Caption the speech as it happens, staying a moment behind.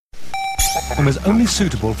and was only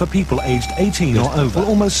suitable for people aged 18 or over, will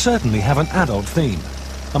almost certainly have an adult theme,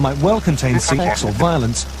 and might well contain sex or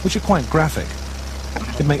violence, which are quite graphic.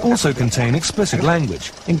 It may also contain explicit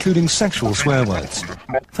language, including sexual swear words.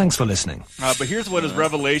 Thanks for listening. But here's what his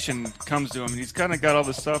revelation comes to him. He's kind of got all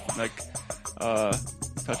this stuff like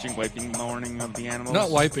touching, wiping, mourning of the animals. Not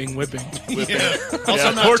wiping, whipping. Yeah.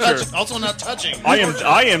 Also not touching. I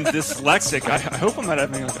am dyslexic. I hope I'm not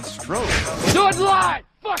having like a stroke. Do it live!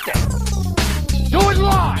 Fuck it! Do it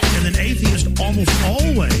live! And then atheists almost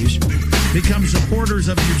always become supporters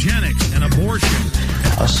of eugenics and abortion.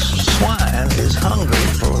 A swine is hungry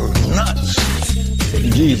for nuts.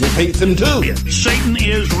 Jesus hates him too. Satan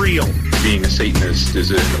is real. Being a Satanist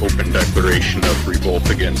is an open declaration of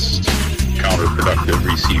revolt against counterproductive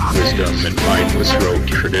received wisdom and mindless rogue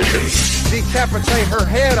tradition. Decapitate her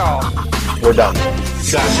head off. We're done.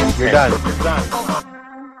 You're done.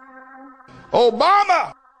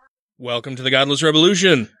 Obama! Welcome to the Godless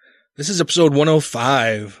Revolution. This is episode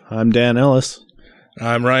 105. I'm Dan Ellis.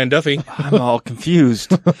 I'm Ryan Duffy. I'm all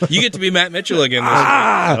confused. You get to be Matt Mitchell again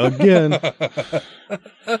this week. Again.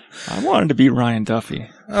 I wanted to be Ryan Duffy.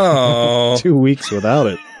 Oh. 2 weeks without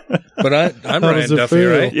it. But I'm How Ryan does it Duffy, feel?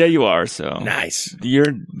 right? Yeah, you are, so. Nice.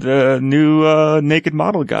 You're the new naked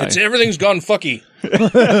model guy. Everything's gone fucky.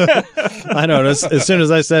 I know. As soon as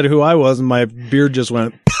I said who I was, my beard just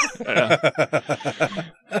went. And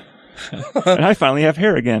I finally have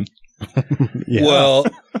hair again. Yeah. Well,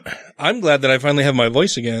 I'm glad that I finally have my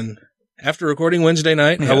voice again. After recording Wednesday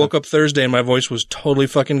night, I woke up Thursday and my voice was totally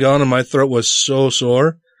fucking gone and my throat was so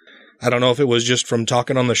sore. I don't know if it was just from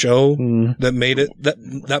talking on the show that made it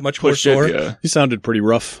that much more sore. Yeah. You sounded pretty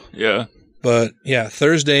rough. Yeah. But yeah,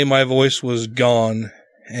 Thursday my voice was gone,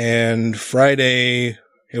 and Friday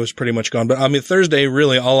it was pretty much gone. But I mean, Thursday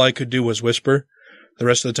really all I could do was whisper. The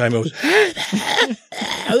rest of the time it was,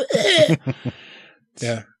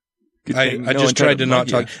 yeah. I just tried to not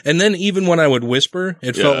talk. And then even when I would whisper,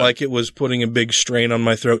 it felt like it was putting a big strain on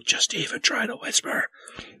my throat. Just even try to whisper.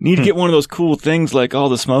 You need to get one of those cool things like all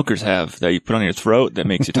the smokers have that you put on your throat that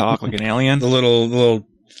makes you talk like an alien. The little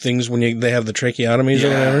things when they have the tracheotomies or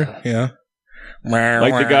whatever. Yeah.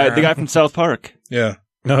 Like the guy from South Park. Yeah.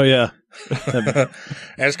 Oh, yeah.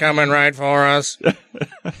 It's coming right for us.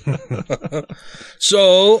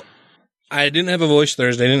 So, I didn't have a voice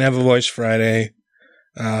Thursday. I didn't have a voice Friday.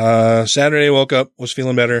 Saturday woke up, was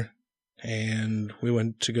feeling better, and we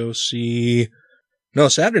went to go see... No,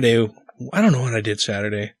 Saturday... I don't know what I did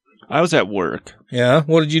Saturday. I was at work. Yeah?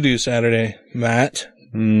 What did you do Saturday, Matt?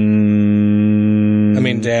 I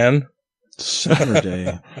mean, Dan?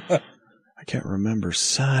 Saturday. I can't remember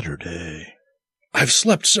Saturday. I've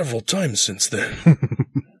slept several times since then.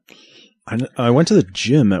 I went to the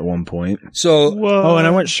gym at one point. So, oh, and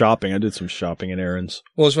I went shopping. I did some shopping and errands.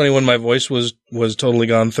 Well, it's funny, when my voice was totally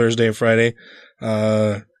gone Thursday and Friday,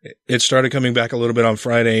 it started coming back a little bit on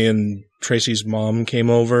Friday, and Tracy's mom came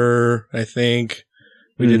over, I think.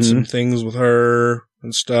 We did some things with her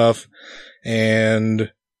and stuff,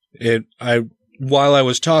 and while I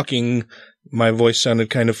was talking, my voice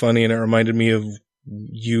sounded kind of funny, and it reminded me of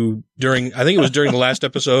you I think it was during the last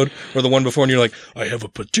episode or the one before, and you're like, I have a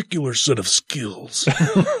particular set of skills.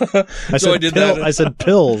 I did that. I said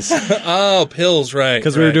pills. Oh, pills, right.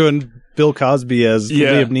 Because we were doing Bill Cosby as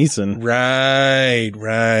Liam Neeson. Right.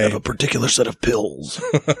 I have a particular set of pills.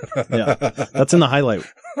 Yeah. That's in the highlight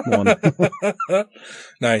one.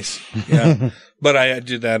 Nice. Yeah. But I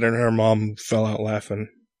did that, and her mom fell out laughing.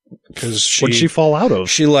 What'd she fall out of?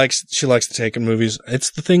 She likes to take in movies.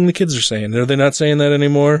 It's the thing the kids are saying. Are they not saying that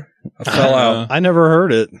anymore? I fell out. I never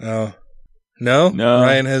heard it. Oh. No?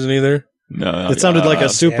 Ryan hasn't either? No. It sounded like a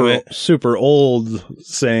super old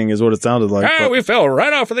saying is what it sounded like. We fell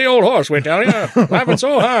right off of the old horse, we tell you. Laughing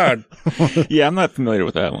so hard. Yeah, I'm not familiar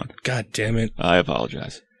with that one. God damn it. I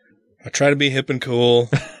apologize. I try to be hip and cool.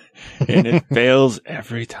 And it fails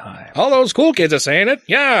every time. All those cool kids are saying it.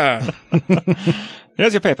 Yeah.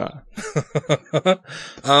 Here's your paper.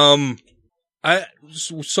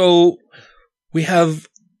 So we have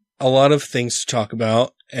a lot of things to talk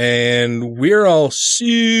about, and we're all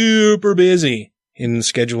super busy in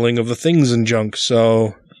scheduling of the things and junk.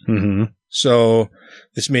 So, so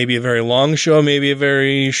this may be a very long show, maybe a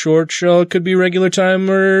very short show. It could be regular time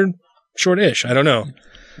or short-ish. I don't know.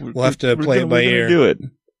 We'll have to play it by ear. Do it.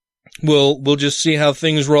 We'll just see how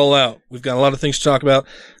things roll out. We've got a lot of things to talk about.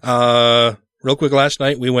 Real quick, last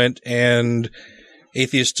night we went and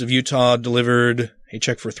Atheists of Utah delivered a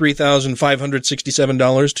check for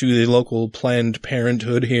 $3,567 to the local Planned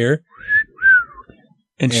Parenthood here.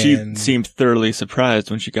 And she seemed thoroughly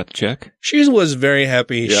surprised when she got the check. She was very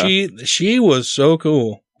happy. Yeah. She was so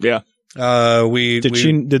cool. Yeah.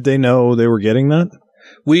 Did they know they were getting that?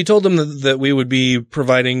 We told them that we would be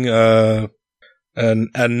providing a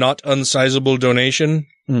not unsizable donation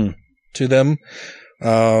to them.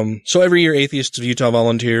 So every year, Atheists of Utah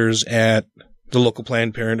volunteers at the local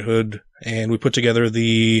Planned Parenthood, and we put together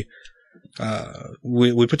we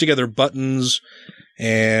put together buttons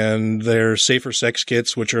and their safer sex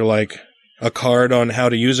kits, which are like a card on how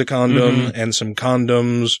to use a condom and some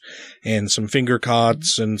condoms and some finger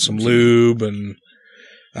cots and some lube. And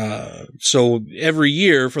so every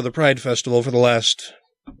year for the Pride Festival for the last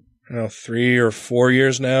 3 or 4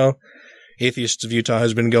 years now, Atheists of Utah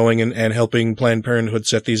has been going and helping Planned Parenthood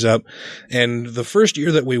set these up. And the first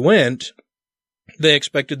year that we went, they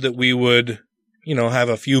expected that we would, have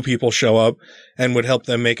a few people show up and would help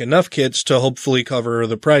them make enough kits to hopefully cover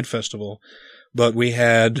the Pride Festival. But we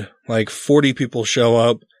had like 40 people show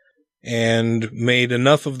up and made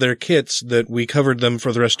enough of their kits that we covered them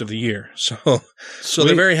for the rest of the year. So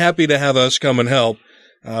they're very happy to have us come and help,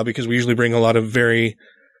 because we usually bring a lot of very,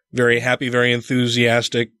 very happy, very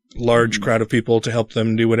enthusiastic, large crowd of people to help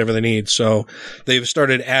them do whatever they need. So they've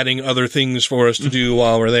started adding other things for us to do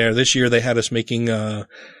while we're there. This year they had us making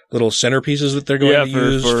little centerpieces that they're going to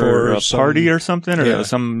use for a party or something, or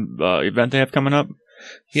some event they have coming up.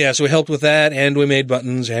 Yeah, so we helped with that, and we made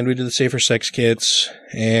buttons, and we did the safer sex kits,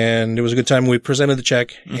 and it was a good time. We presented the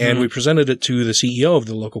check, and we presented it to the CEO of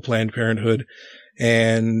the local Planned Parenthood,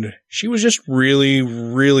 and she was just really,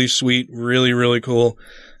 really sweet, really, really cool.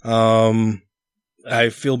 I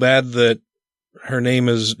feel bad that her name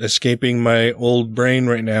is escaping my old brain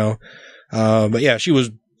right now, but yeah, she was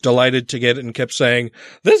delighted to get it and kept saying,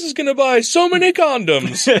 "This is going to buy so many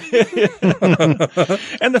condoms."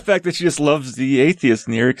 And the fact that she just loves the atheists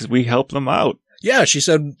near because we help them out. Yeah, she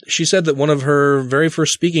said that one of her very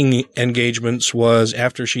first speaking engagements was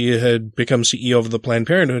after she had become CEO of the Planned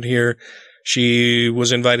Parenthood here. She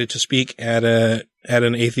was invited to speak at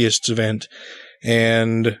an atheists event,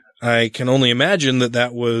 and I can only imagine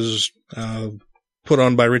that was put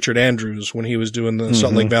on by Richard Andrews when he was doing the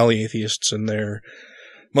Salt Lake Valley Atheists and their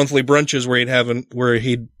monthly brunches where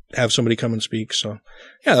he'd have somebody come and speak. So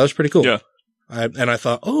yeah, that was pretty cool. Yeah. I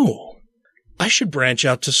thought, I should branch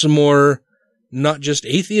out to some more, not just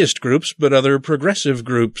atheist groups, but other progressive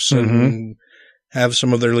groups and have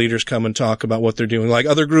some of their leaders come and talk about what they're doing. Like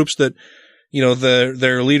other groups that,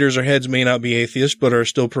 their leaders or heads may not be atheists, but are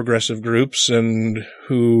still progressive groups and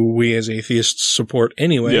who we as atheists support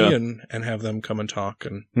anyway, and have them come and talk.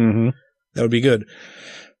 And that would be good.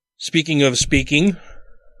 Speaking of speaking,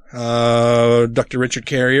 Dr. Richard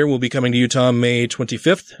Carrier will be coming to Utah May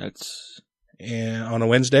 25th. That's on a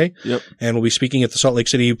Wednesday. Yep. And we'll be speaking at the Salt Lake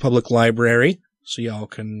City Public Library. So y'all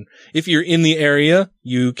can, if you're in the area,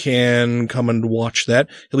 you can come and watch that.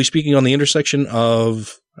 He'll be speaking on the intersection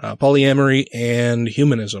of polyamory and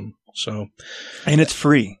humanism. So, and it's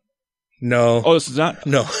free. No. Oh, this is not?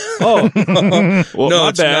 No. Oh. Well, no,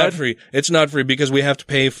 it's not free. It's not free because we have to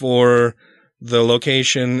pay for the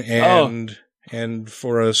location and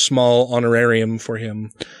for a small honorarium for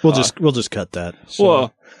him. We'll just cut that.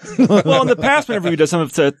 So. Well, in the past, whenever we did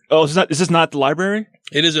something, is this not the library?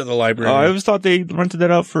 It is at the library. Oh, I always thought they rented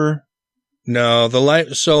that out for. No,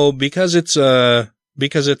 so because it's a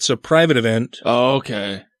private event. Oh,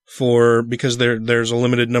 okay. Because there's a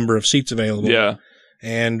limited number of seats available. Yeah.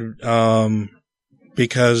 And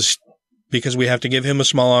because we have to give him a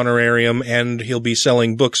small honorarium and he'll be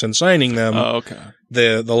selling books and signing them. Oh, okay.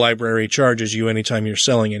 The library charges you anytime you're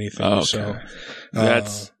selling anything. Oh, okay. So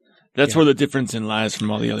that's where the difference in lies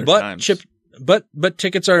from all the other times. But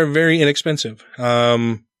tickets are very inexpensive.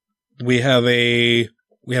 We have a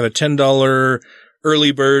 $10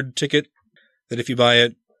 early bird ticket that if you buy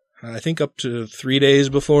it, I think up to 3 days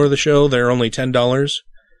before the show, they're only $10.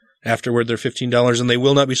 Afterward, they're $15, and they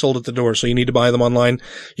will not be sold at the door, so you need to buy them online.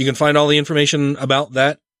 You can find all the information about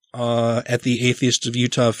that at the Atheists of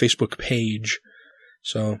Utah Facebook page.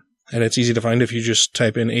 So, and it's easy to find if you just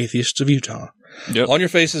type in Atheists of Utah on your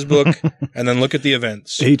Facebook, and then look at the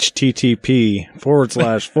events. HTTP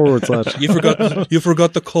 // You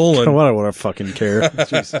forgot the colon. What would I fucking care? And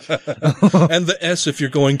the S if you're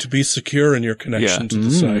going to be secure in your connection to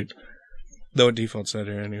the site. Though it defaults that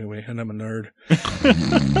here anyway, and I'm a nerd.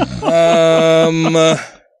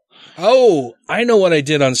 I know what I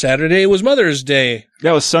did on Saturday. It was Mother's Day.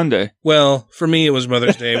 That was Sunday. Well, for me, it was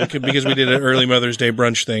Mother's Day because we did an early Mother's Day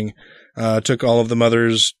brunch thing. Took all of the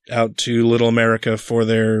mothers out to Little America for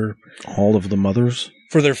their... All of the mothers?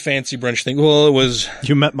 For their fancy brunch thing. Well, it was...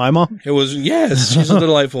 You met my mom? It was, yes. She's a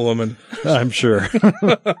delightful woman. I'm sure.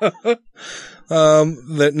 It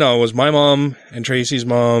was my mom and Tracy's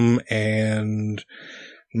mom and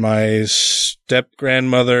my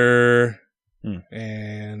step-grandmother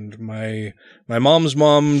and my mom's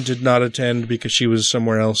mom did not attend because she was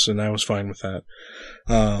somewhere else, and I was fine with that.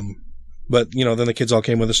 But, then the kids all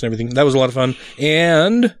came with us and everything. That was a lot of fun.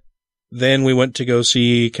 And then we went to go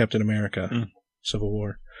see Captain America, Civil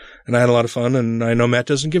War. And I had a lot of fun, and I know Matt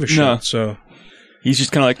doesn't give a shit, so... He's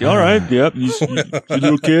just kind of like, all right, yep, you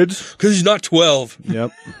little kids. Because he's not 12.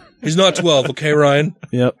 Yep. He's not 12, okay, Ryan?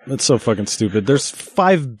 Yep. It's so fucking stupid. There's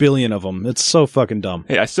 5 billion of them. It's so fucking dumb.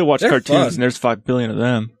 Hey, I still watch cartoons, fun. And there's 5 billion of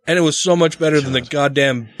them. And it was so much better than the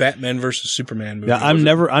goddamn Batman versus Superman movie. Yeah, I'm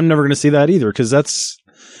never going to see that either, because that's...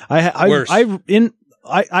 Worse.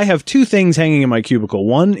 I have 2 things hanging in my cubicle.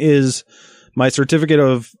 One is my certificate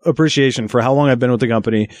of appreciation for how long I've been with the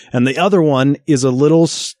company, and the other one is a little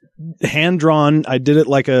hand-drawn, I did it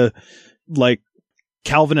like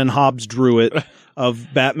Calvin and Hobbes drew it,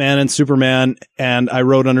 of Batman and Superman, and I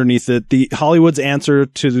wrote underneath it, the Hollywood's answer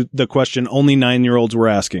to the question only 9-year-olds were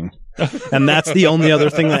asking. And that's the only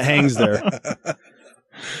other thing that hangs there.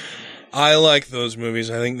 I like those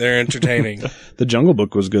movies. I think they're entertaining. The Jungle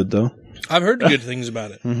Book was good, though. I've heard good things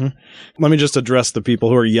about it. Mm-hmm. Let me just address the people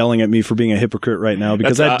who are yelling at me for being a hypocrite right now,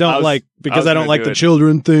 because I don't like the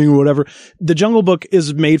children thing or whatever. The Jungle Book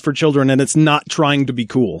is made for children, and it's not trying to be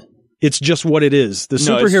cool. It's just what it is. The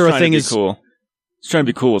superhero thing is cool. It's trying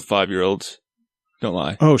to be cool with 5-year-olds. Don't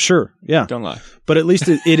lie. Oh, sure. Yeah. Don't lie. But at least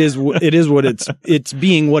it is what it's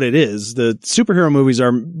being what it is. The superhero movies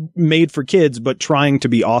are made for kids, but trying to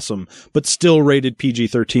be awesome, but still rated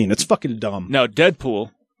PG-13. It's fucking dumb. Now,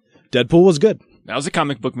 Deadpool was good. That was a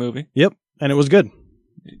comic book movie. Yep. And it was good.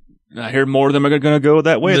 I hear more of them are going to go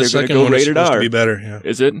that way. The they're going to go rated R. To be better. Yeah.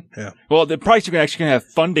 Is it? Yeah. Well, the price are actually going to have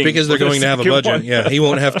funding because they're going to have a budget. One. Yeah. He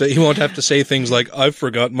won't have to say things like, "I've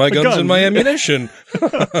forgotten my guns and my ammunition,"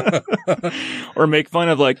 or make fun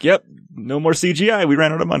of yep, no more CGI. We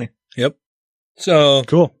ran out of money. Yep. So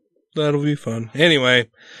cool. That'll be fun. Anyway,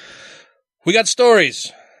 we got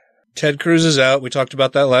stories. Ted Cruz is out. We talked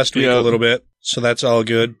about that last week a little bit, so that's all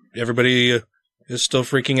good. Everybody is still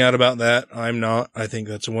freaking out about that. I'm not. I think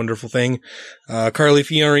that's a wonderful thing. Carly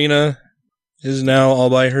Fiorina is now all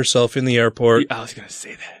by herself in the airport. I was going to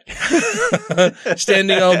say that.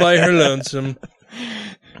 Standing all by her lonesome.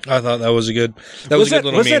 I thought that was a good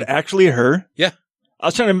little meme. Was that actually her? Yeah. I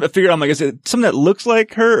was trying to figure out, is it something that looks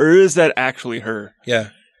like her, or is that actually her? Yeah.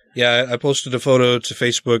 Yeah, I posted a photo to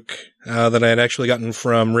Facebook that I had actually gotten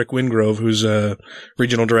from Rick Wingrove, who's a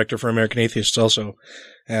regional director for American Atheists also.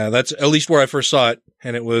 That's at least where I first saw it,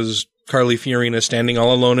 and it was Carly Fiorina standing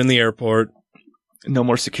all alone in the airport. No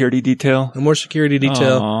more security detail? No more security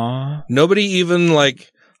detail. Aww. Nobody even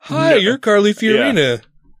hi, you're Carly Fiorina. Yeah.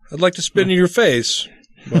 I'd like to spit in your face.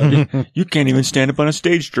 You can't even stand up on a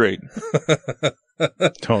stage straight.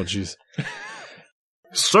 Oh, jeez.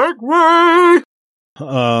 Segway!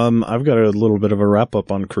 I've got a little bit of a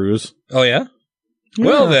wrap-up on Cruz. Oh, yeah?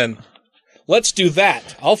 Well, then, let's do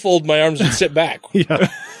that. I'll fold my arms and sit back. Yeah.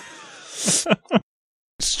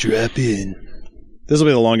 Strap in. This will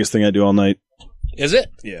be the longest thing I do all night. Is it?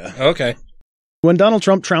 Yeah. Okay. When Donald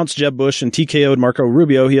Trump trounced Jeb Bush and TKO'd Marco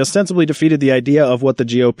Rubio, he ostensibly defeated the idea of what the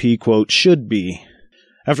GOP, quote, should be.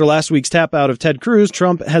 After last week's tap-out of Ted Cruz,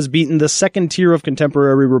 Trump has beaten the second tier of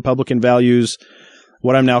contemporary Republican values,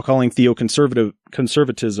 what I'm now calling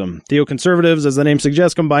theoconservatism. Theoconservatives, as the name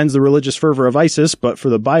suggests, combines the religious fervor of ISIS, but for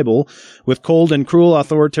the Bible, with cold and cruel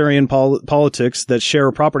authoritarian politics that share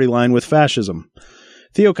a property line with fascism.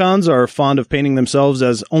 Theocons are fond of painting themselves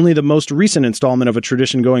as only the most recent installment of a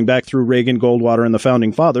tradition going back through Reagan, Goldwater, and the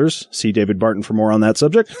Founding Fathers. See David Barton for more on that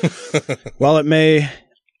subject. While it may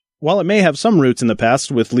have some roots in the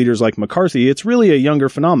past with leaders like McCarthy, it's really a younger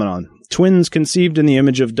phenomenon. Twins conceived in the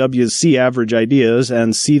image of W's C-average ideas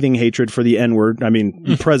and seething hatred for the N-word,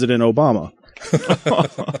 President Obama.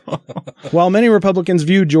 While many Republicans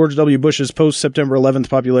viewed George W. Bush's post-September 11th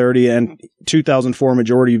popularity and 2004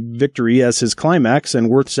 majority victory as his climax and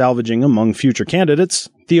worth salvaging among future candidates,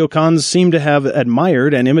 theocons seem to have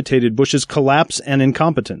admired and imitated Bush's collapse and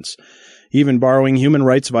incompetence, even borrowing human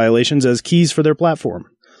rights violations as keys for their platform,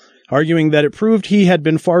 arguing that it proved he had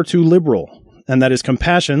been far too liberal, and that his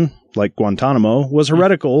compassion, like Guantanamo, was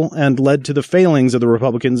heretical and led to the failings of the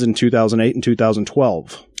Republicans in 2008 and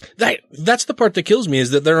 2012. That's the part that kills me,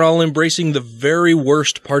 is that they're all embracing the very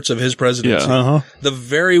worst parts of his presidency. Yeah.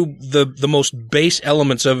 The most base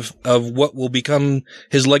elements of what will become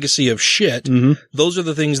his legacy of shit. Mm-hmm. Those are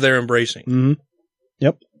the things they're embracing. Mm-hmm.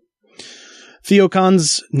 Yep.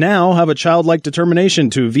 Theocons now have a childlike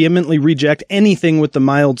determination to vehemently reject anything with the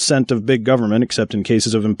mild scent of big government, except in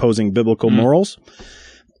cases of imposing biblical morals,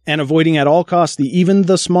 and avoiding at all costs even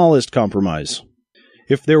the smallest compromise.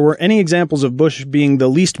 If there were any examples of Bush being the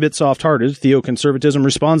least bit soft-hearted, theoconservatism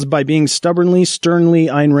responds by being stubbornly, sternly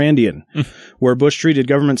Ayn Randian. Where Bush treated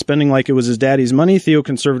government spending like it was his daddy's money,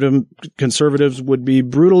 theoconservatives would be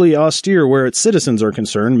brutally austere where its citizens are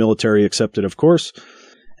concerned, military accepted, of course.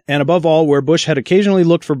 And above all, where Bush had occasionally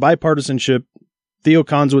looked for bipartisanship,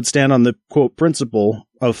 theocons would stand on the, quote, principle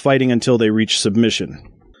of fighting until they reach submission.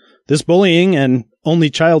 This bullying and only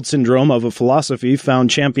child syndrome of a philosophy found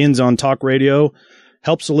champions on talk radio,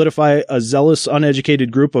 helped solidify a zealous,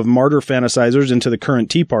 uneducated group of martyr fantasizers into the current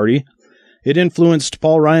Tea Party. It influenced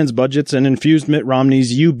Paul Ryan's budgets and infused Mitt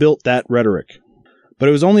Romney's "you built that" rhetoric. But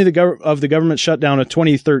it was only of the government shutdown of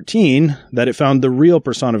 2013 that it found the real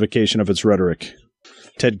personification of its rhetoric.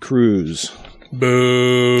 Ted Cruz.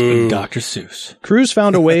 Boo. Dr. Seuss. Cruz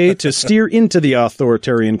found a way to steer into the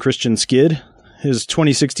authoritarian Christian skid. His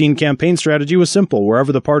 2016 campaign strategy was simple.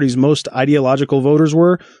 Wherever the party's most ideological voters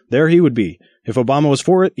were, there he would be. If Obama was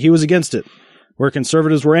for it, he was against it. Where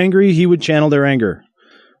conservatives were angry, he would channel their anger.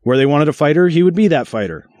 Where they wanted a fighter, he would be that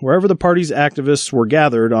fighter. Wherever the party's activists were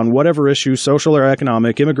gathered on whatever issue, social or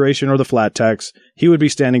economic, immigration or the flat tax, he would be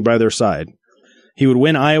standing by their side. He would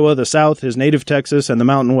win Iowa, the South, his native Texas, and the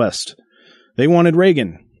Mountain West. They wanted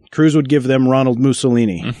Reagan. Cruz would give them Ronald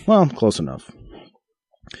Mussolini. Well, close enough.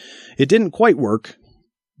 It didn't quite work,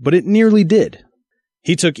 but it nearly did.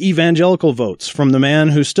 He took evangelical votes from the man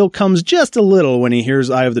who still comes just a little when he hears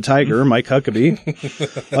Eye of the Tiger, Mike Huckabee.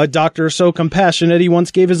 A doctor so compassionate he once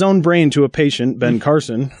gave his own brain to a patient, Ben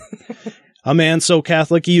Carson. A man so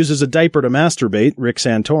Catholic he uses a diaper to masturbate, Rick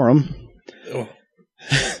Santorum. Oh.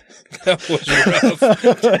 That was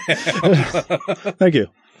rough. Thank you.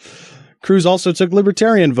 Cruz also took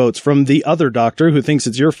libertarian votes from the other doctor who thinks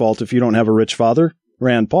it's your fault if you don't have a rich father,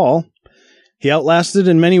 Rand Paul. He outlasted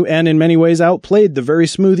in many ways outplayed the very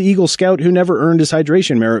smooth Eagle Scout who never earned his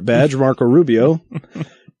hydration merit badge, Marco Rubio.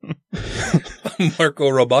 Marco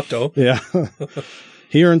Roboto. Yeah.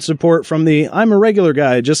 He earned support from the I'm a regular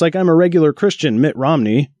guy, just like I'm a regular Christian, Mitt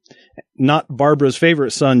Romney, not Barbara's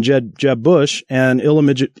favorite son, Jeb Bush, and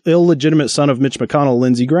illegitimate son of Mitch McConnell,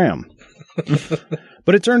 Lindsey Graham.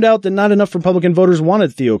 But it turned out that not enough Republican voters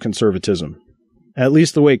wanted theoconservatism, at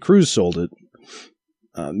least the way Cruz sold it.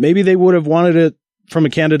 Maybe they would have wanted it from a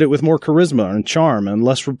candidate with more charisma and charm and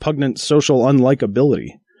less repugnant social unlikability.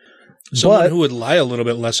 Someone who would lie a little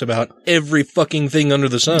bit less about every fucking thing under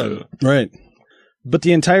the sun. Right. But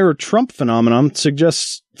the entire Trump phenomenon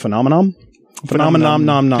suggests... Phenomenon. The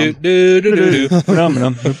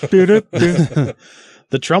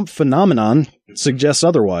Trump phenomenon suggests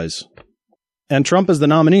otherwise. And Trump as the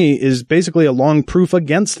nominee is basically a long proof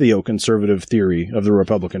against the theoconservative theory of the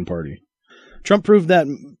Republican Party. Trump proved that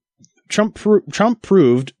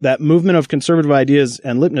movement of conservative ideas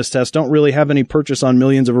and litmus tests don't really have any purchase on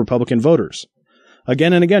millions of Republican voters.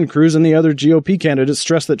 Again and again, Cruz and the other GOP candidates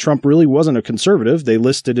stressed that Trump really wasn't a conservative. They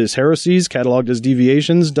listed his heresies, cataloged his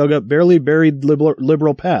deviations, dug up barely buried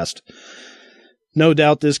liberal past. No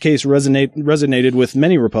doubt this case resonated with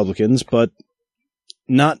many Republicans, but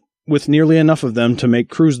not with nearly enough of them to make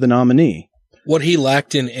Cruz the nominee. What he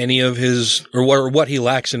lacked in any of his, or what he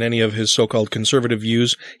lacks in any of his so-called conservative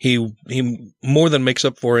views, he more than makes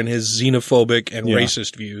up for in his xenophobic and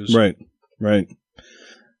racist views. Right.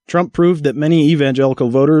 Trump proved that many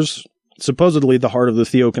evangelical voters, supposedly the heart of the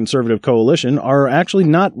theoconservative coalition, are actually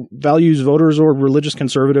not values voters or religious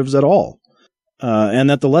conservatives at all.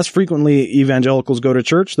 And that the less frequently evangelicals go to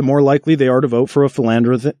church, the more likely they are to vote for a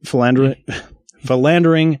philandering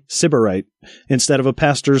sybarite instead of a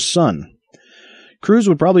pastor's son. Cruz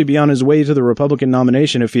would probably be on his way to the Republican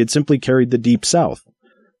nomination if he had simply carried the Deep South.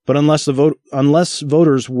 But unless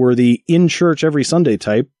voters were the in-church every Sunday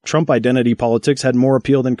type, Trump identity politics had more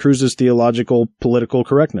appeal than Cruz's theological political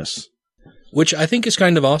correctness. Which I think is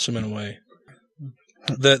kind of awesome in a way.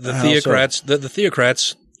 The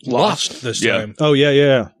theocrats lost this time. Oh,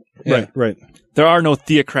 yeah. Right. There are no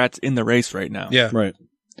theocrats in the race right now. Yeah. Right.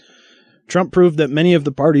 Trump proved that many of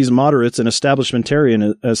the party's moderates and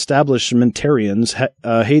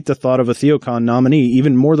establishmentarians hate the thought of a theocon nominee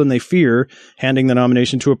even more than they fear handing the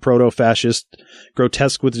nomination to a proto-fascist,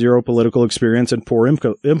 grotesque with zero political experience and poor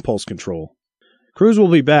impulse control. Cruz will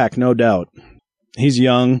be back, no doubt. He's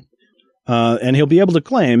young, and he'll be able to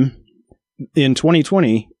claim in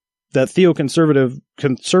 2020 that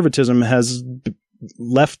theoconservatism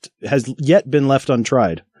has yet been left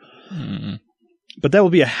untried. Mm. But that will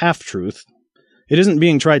be a half-truth. It isn't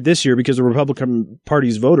being tried this year because the Republican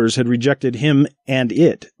Party's voters had rejected him and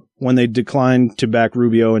it when they declined to back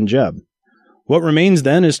Rubio and Jeb. What remains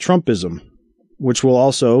then is Trumpism. which will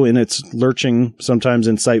also, in its lurching, sometimes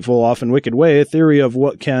insightful, often wicked way, a theory of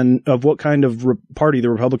what kind of party the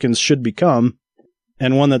Republicans should become,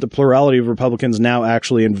 and one that the plurality of Republicans now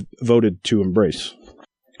actually voted to embrace.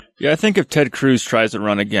 Yeah, I think if Ted Cruz tries to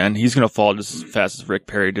run again, he's going to fall just as fast as Rick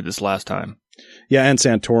Perry did this last time. Yeah, and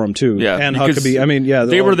Santorum, too. Yeah, and Huckabee. I mean, yeah.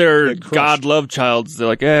 They were their God love childs. They're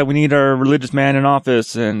like, we need our religious man in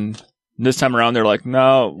office. And this time around, they're like,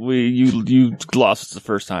 no, you lost us the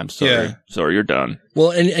first time. Sorry, you're done.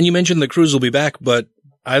 Well, and you mentioned that Cruz will be back, but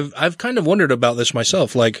I've kind of wondered about this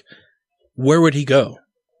myself. Like, where would he go?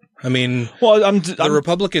 I mean, the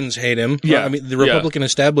Republicans hate him. Yeah. I mean, the Republican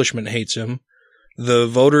establishment hates him. The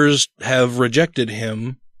voters have rejected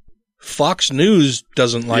him. Fox News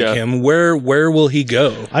doesn't like him. Where will he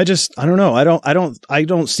go? I don't know. I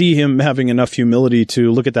don't see him having enough humility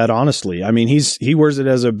to look at that honestly. I mean, he wears it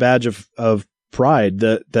as a badge of pride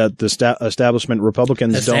that the establishment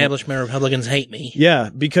Republicans Republicans hate me. Yeah,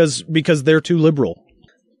 because they're too liberal.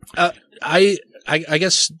 I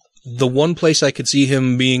guess the one place I could see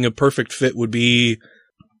him being a perfect fit would be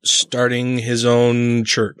starting his own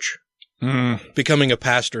church. Becoming a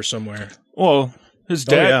pastor somewhere. Well, his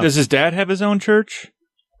dad does his dad have his own church?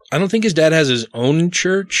 I don't think his dad has his own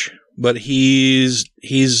church, but he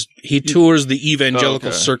tours the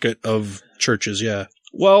evangelical circuit of churches, yeah.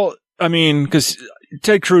 Well, I mean, because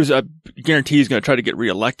Ted Cruz, I guarantee he's going to try to get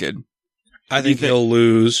reelected. I think he'll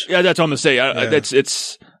lose. Yeah, that's what I'm going to say. That's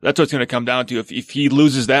what it's going to come down to. If he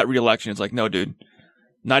loses that reelection, it's like, no, dude.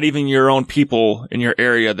 Not even your own people in your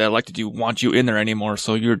area that elected you want you in there anymore,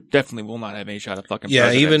 so you definitely will not have any shot of fucking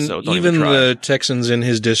president. Even the Texans in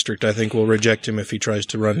his district, I think, will reject him if he tries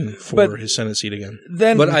to run for his Senate seat again.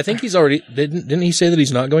 But I think he's already didn't he say that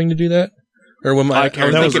he's not going to do that? Or when I'm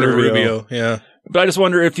thinking of Rubio, yeah. But I just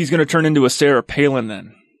wonder if he's going to turn into a Sarah Palin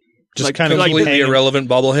then. Just kind of completely irrelevant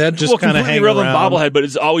bobblehead. Just kind of completely irrelevant bobblehead, but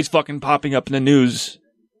it's always fucking popping up in the news.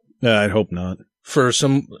 No, I'd hope not. For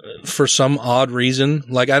some odd reason.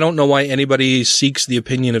 Like, I don't know why anybody seeks the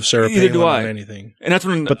opinion of Sarah Palin or anything. And that's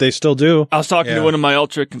when, but they still do. I was talking to one of my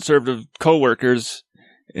ultra conservative coworkers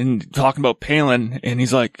and talking about Palin, and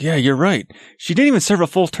he's like, "Yeah, you're right. She didn't even serve a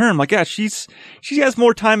full term. Like, yeah, she has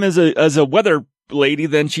more time as a weather lady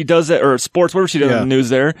than she does or sports, whatever she does in the news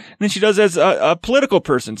there, than she does as a political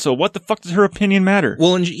person. So what the fuck does her opinion matter?"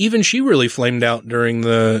 Well, and even she really flamed out during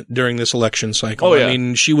this election cycle. Oh, yeah. I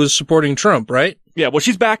mean, she was supporting Trump, right? Yeah, well,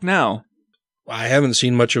 she's back now. I haven't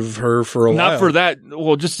seen much of her for a while. Not for that.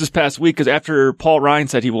 Well, just this past week, because after Paul Ryan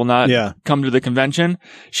said he will not come to the convention,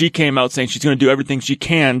 she came out saying she's going to do everything she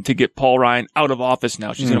can to get Paul Ryan out of office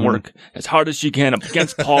now. She's going to work as hard as she can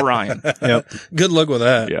against Paul Ryan. Yep. Good luck with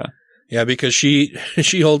that. Yeah. Yeah, because she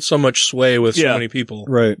holds so much sway with so many people.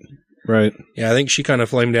 Right. Yeah, I think she kind of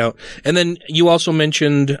flamed out. And then you also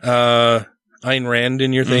mentioned Ayn Rand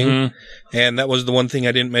in your thing, and that was the one thing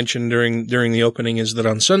I didn't mention during the opening is that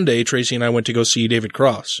on Sunday, Tracy and I went to go see David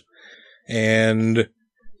Cross. And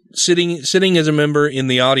sitting as a member in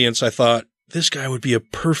the audience, I thought, this guy would be a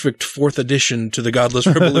perfect fourth addition to the Godless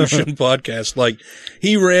Revolution podcast. Like,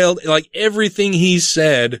 he railed, like, everything he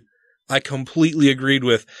said, I completely agreed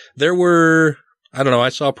with. There were, I don't know, I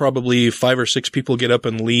saw probably 5 or 6 people get up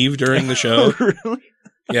and leave during the show. Really?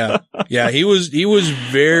 Yeah. Yeah. He was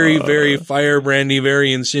very, very firebrandy,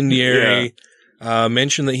 very incendiary. Yeah.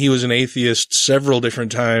 Mentioned that he was an atheist several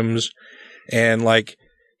different times. And like,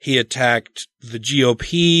 he attacked the GOP.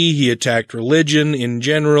 He attacked religion in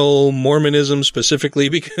general, Mormonism specifically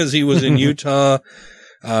because he was in Utah.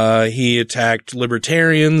 He attacked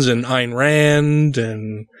libertarians and Ayn Rand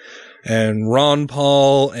and Ron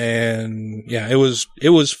Paul, and yeah, it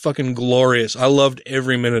was fucking glorious. I loved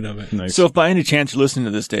every minute of it. Nice. So if by any chance you're listening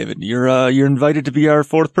to this, David, you're invited to be our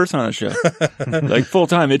 4th person on the show. Like full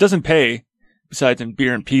time. It doesn't pay besides in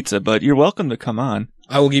beer and pizza, but you're welcome to come on.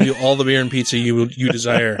 I will give you all the beer and pizza you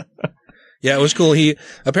desire. Yeah, it was cool. He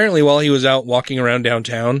apparently while he was out walking around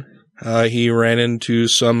downtown, he ran into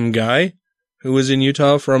some guy who was in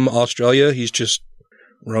Utah from Australia. He's just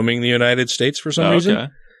roaming the United States for some reason. Okay.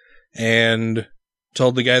 And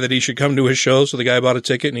told the guy that he should come to his show. So the guy bought a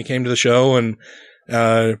ticket and he came to the show. And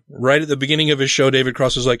right at the beginning of his show, David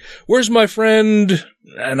Cross was like, "Where's my friend?"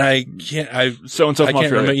 And I can't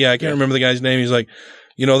remember. Yeah, I can't remember the guy's name. He's like,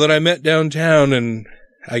 that I met downtown. And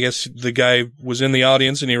I guess the guy was in the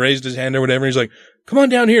audience and he raised his hand or whatever. He's like, "Come on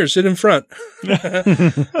down here, sit in front."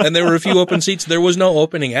 And there were a few open seats. There was no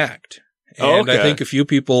opening act. And I think a few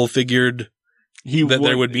people figured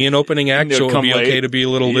there would be an opening act, so it would be okay to be a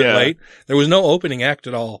little bit late. There was no opening act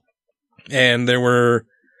at all. And there were,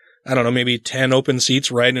 I don't know, maybe 10 open seats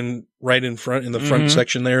right in front, in the front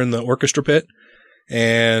section there in the orchestra pit.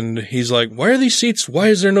 And he's like, why are these seats? Why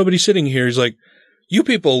is there nobody sitting here? He's like, you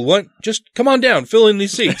people just come on down, fill in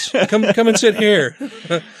these seats. Come and sit here.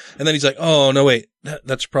 And then he's like, oh, no, wait,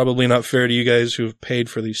 that's probably not fair to you guys who've paid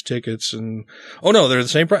for these tickets. And, oh no, they're the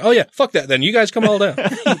same price. Oh yeah, fuck that then. You guys come all down.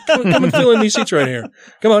 come and fill in these seats right here.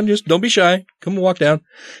 Come on, just don't be shy. Come and walk down.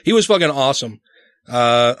 He was fucking awesome.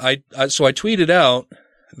 So I tweeted out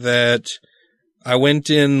that I went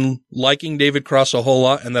in liking David Cross a whole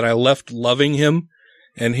lot and that I left loving him,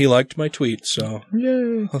 and he liked my tweet. So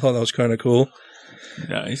yay. I thought that was kind of cool.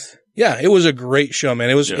 Nice. Yeah, it was a great show, man.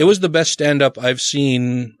 It was the best stand-up I've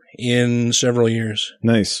seen in several years.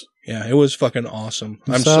 Nice. Yeah, it was fucking awesome.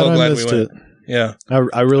 I'm so glad we went. It. Yeah.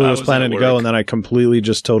 I really was planning to go, and then I completely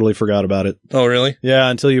just totally forgot about it. Oh, really? Yeah,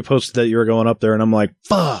 until you posted that you were going up there, and I'm like,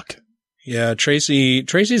 fuck. Yeah,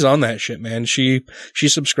 Tracy's on that shit, man. She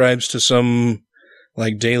subscribes to some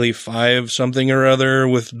like Daily 5 something or other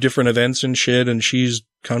with different events and shit, and she's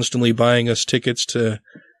constantly buying us tickets to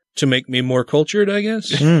make me more cultured, I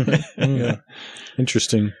guess. Yeah.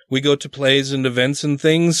 Interesting. We go to plays and events and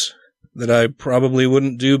things that I probably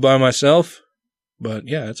wouldn't do by myself, but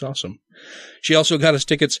yeah, it's awesome. She also got us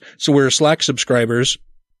tickets, so we're Slack subscribers,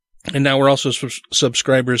 and now we're also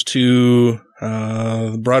subscribers to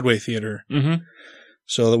the Broadway Theater,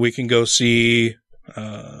 so that we can go see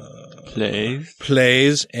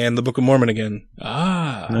plays and the Book of Mormon again.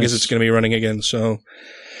 I guess it's going to be running again, so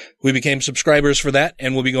we became subscribers for that,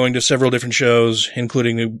 and we'll be going to several different shows,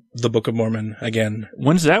 including the Book of Mormon again.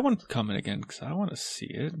 When's that one coming again? Because I want to see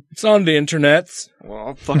it. It's on the internet.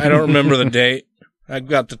 Well, I don't remember the date. I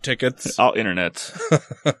got the tickets. All internet.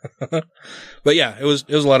 But yeah, it was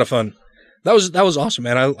a lot of fun. That was awesome,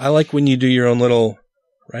 man. I like when you do your own little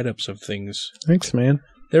write-ups of things. Thanks, man.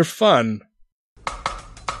 They're fun.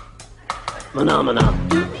 Phenomena.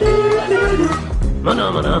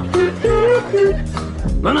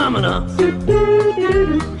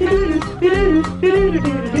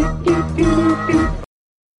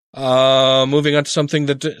 Moving on to something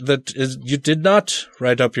that is you did not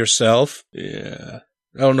write up yourself. Yeah.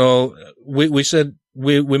 I don't know. We said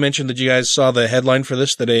we mentioned that you guys saw the headline for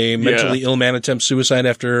this, that a mentally ill man attempts suicide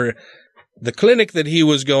after the clinic that he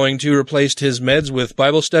was going to replaced his meds with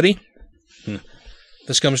Bible study.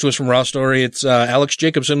 This comes to us from Raw Story. It's Alex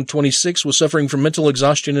Jacobson, 26, was suffering from mental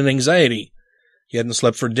exhaustion and anxiety. He hadn't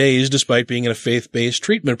slept for days despite being in a faith-based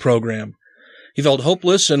treatment program. He felt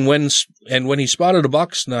hopeless, and when he spotted a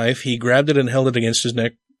box knife, he grabbed it and held it against his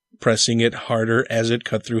neck, pressing it harder as it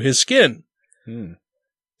cut through his skin.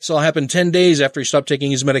 This all happened 10 days after he stopped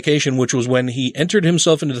taking his medication, which was when he entered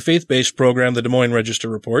himself into the faith-based program, the Des Moines Register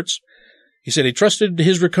reports. He said he trusted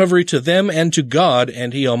his recovery to them and to God,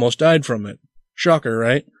 and he almost died from it. Shocker,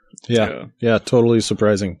 right? Yeah, totally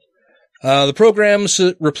surprising. The program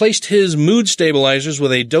replaced his mood stabilizers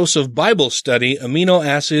with a dose of Bible study, amino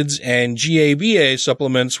acids, and GABA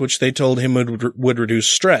supplements, which they told him would reduce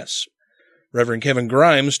stress. Reverend Kevin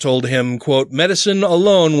Grimes told him, quote, medicine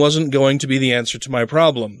alone wasn't going to be the answer to my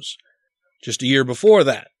problems. Just a year before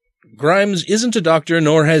that, Grimes isn't a doctor,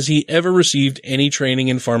 nor has he ever received any training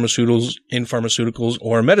in pharmaceuticals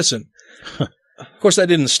or medicine. Of course, that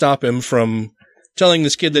didn't stop him from telling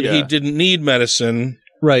this kid that he didn't need medicine.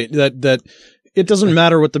 Right. That it doesn't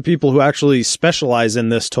matter what the people who actually specialize in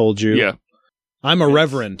this told you. Yeah. I'm a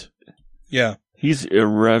reverend. Yeah. He's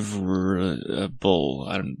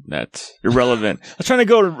irreverable. That's irrelevant. I was trying to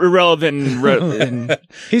go to irrelevant.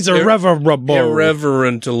 He's irreverable.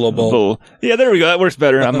 Irreverentable. Yeah, there we go. That works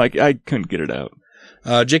better. I'm like, I couldn't get it out.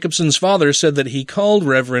 Jacobson's father said that he called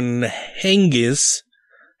Reverend Hengis.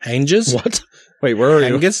 What? Wait, where are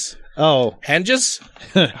you? Hengis? Oh. Hengis?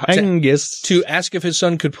 Hengis. To ask if his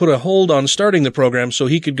son could put a hold on starting the program so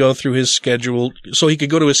he could go through his scheduled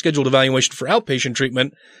evaluation for outpatient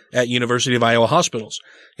treatment at University of Iowa hospitals.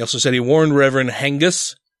 He also said he warned Reverend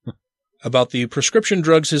Hengis about the prescription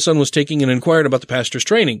drugs his son was taking and inquired about the pastor's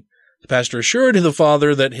training. The pastor assured the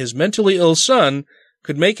father that his mentally ill son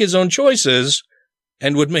could make his own choices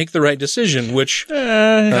and would make the right decision, which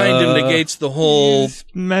kind of negates the whole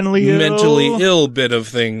mentally ill bit of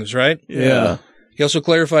things, right? Yeah. He also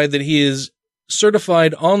clarified that he is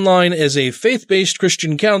certified online as a faith-based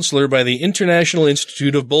Christian counselor by the International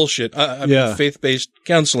Institute of Bullshit. Faith-based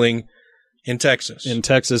counseling in Texas. In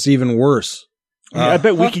Texas, even worse. I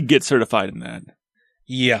bet we could get certified in that.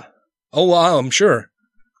 Yeah. Oh, wow, I'm sure.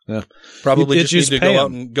 Yeah. Probably just need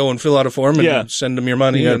to go and fill out a form and send them your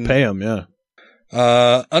money. You gotta pay them, yeah.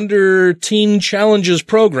 Under Teen Challenges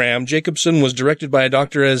program, Jacobson was directed by a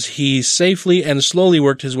doctor as he safely and slowly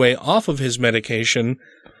worked his way off of his medication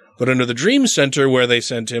But under the Dream Center where they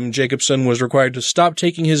sent him, Jacobson was required to stop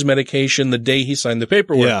taking his medication the day he signed the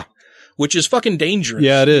paperwork. Yeah. Which is fucking dangerous.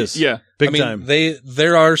 Yeah, it is. Yeah. Big time.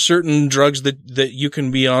 There are certain drugs that you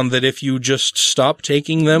can be on that if you just stop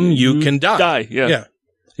taking them, you can die. Yeah.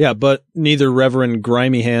 Yeah, but neither Reverend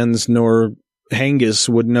Grimy Hands nor Hengis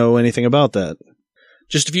would know anything about that.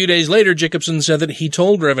 Just a few days later, Jacobson said that he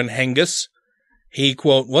told Reverend Hengis he,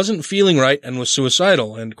 quote, wasn't feeling right and was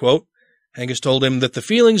suicidal, end quote. Hengis told him that the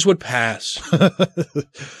feelings would pass.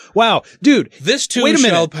 Wow, dude. This too wait a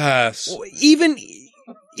shall minute. pass.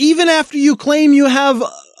 Even after you claim you have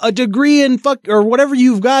a degree in or whatever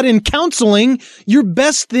you've got in counseling, your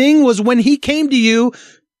best thing was when he came to you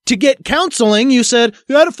to get counseling, you said,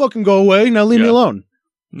 you had to fucking go away, now leave me alone.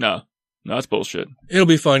 No, that's bullshit. It'll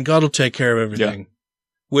be fine. God will take care of everything. Yeah.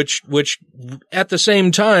 Which at the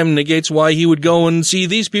same time negates why he would go and see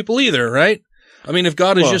these people either, right? I mean, if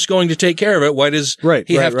God is just going to take care of it, why does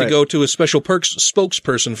he have to go to a special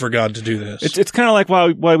spokesperson for God to do this? It's kind of like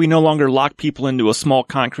why we no longer lock people into a small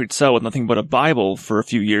concrete cell with nothing but a Bible for a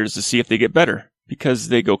few years to see if they get better, because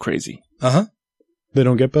they go crazy. Uh-huh. They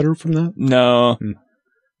don't get better from that? No.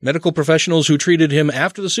 Medical professionals who treated him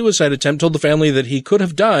after the suicide attempt told the family that he could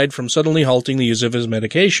have died from suddenly halting the use of his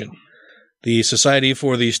medication. The Society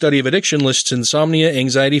for the Study of Addiction lists insomnia,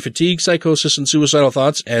 anxiety, fatigue, psychosis, and suicidal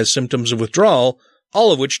thoughts as symptoms of withdrawal,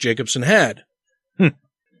 all of which Jacobson had.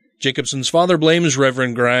 Jacobson's father blames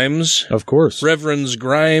Reverend Grimes. Of course. Reverends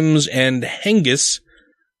Grimes and Hengis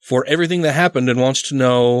for everything that happened and wants to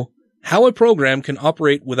know how a program can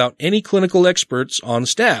operate without any clinical experts on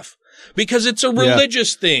staff. Because it's a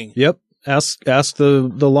religious thing. Yep. Ask the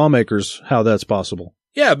lawmakers how that's possible.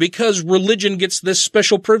 Yeah, because religion gets this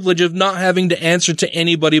special privilege of not having to answer to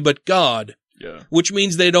anybody but God. Yeah. Which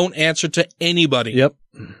means they don't answer to anybody. Yep.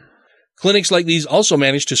 Clinics like these also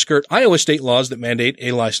manage to skirt Iowa state laws that mandate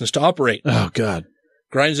a license to operate. Oh, God.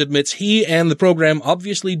 Grimes admits he and the program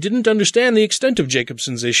obviously didn't understand the extent of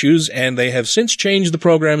Jacobson's issues, and they have since changed the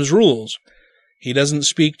program's rules. He doesn't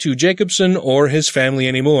speak to Jacobson or his family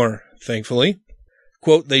anymore, thankfully.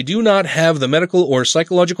 Quote, they do not have the medical or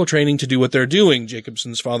psychological training to do what they're doing,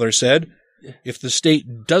 Jacobson's father said. If the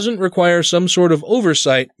state doesn't require some sort of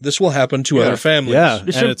oversight, this will happen to other families. Yeah,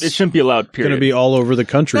 it shouldn't be allowed, period. It's going to be all over the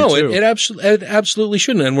country, no, too. It absolutely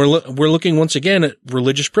shouldn't. And we're looking once again at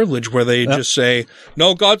religious privilege, where they just say,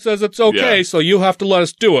 no, God says it's okay, so you have to let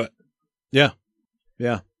us do it. Yeah.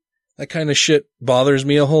 Yeah. That kind of shit bothers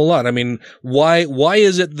me a whole lot. I mean, why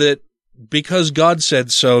is it that because God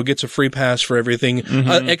said so gets a free pass for everything,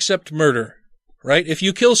 except murder, right? If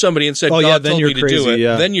you kill somebody and said, God told me to do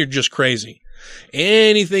it, then you're just crazy.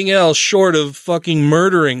 Anything else short of fucking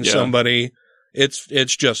murdering somebody,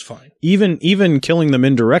 it's just fine. Even killing them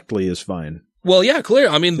indirectly is fine. Well, yeah, clear.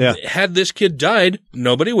 I mean, had this kid died,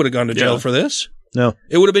 nobody would have gone to jail for this. No.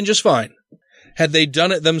 It would have been just fine. Had they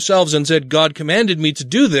done it themselves and said, God commanded me to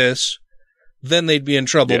do this, then they'd be in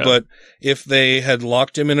trouble. Yeah. But if they had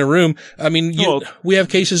locked him in a room, I mean, we have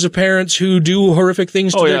cases of parents who do horrific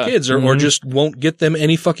things to their kids or just won't get them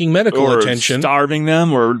any fucking medical attention. Starving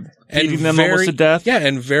them or beating them almost to death. Yeah,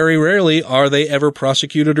 and very rarely are they ever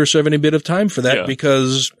prosecuted or serve any bit of time for that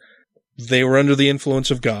because they were under the influence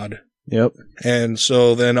of God. Yep. And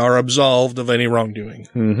so then are absolved of any wrongdoing.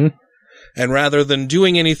 Mm-hmm. And rather than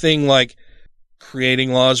doing anything like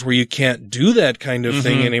creating laws where you can't do that kind of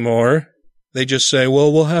thing anymore, they just say,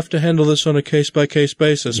 well, we'll have to handle this on a case-by-case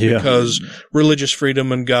basis because religious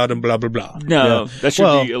freedom and God and blah, blah, blah. No, that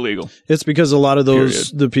should be illegal. It's because a lot of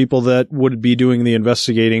the people that would be doing the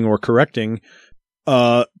investigating or correcting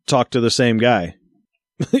talk to the same guy.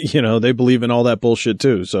 They believe in all that bullshit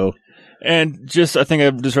too, so. And I think I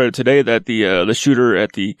just read it today that the shooter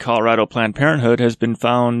at the Colorado Planned Parenthood has been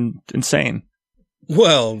found insane.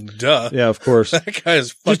 Well, duh. Yeah, of course. That guy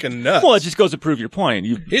is fucking nuts. Well, it just goes to prove your point.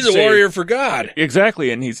 He's a warrior for God.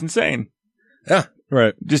 Exactly, and he's insane. Yeah.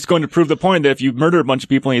 Right. Just going to prove the point that if you murder a bunch of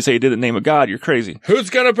people and you say you did it in the name of God, you're crazy. Who's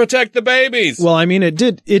going to protect the babies? Well, I mean, it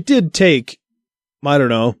did take, I don't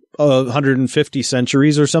know, 150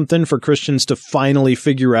 centuries or something for Christians to finally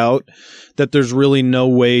figure out that there's really no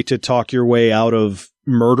way to talk your way out of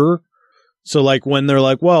murder. So, like, when they're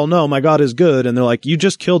like, well, no, my God is good, and they're like, you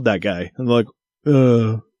just killed that guy. And they're like,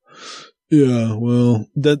 yeah, well,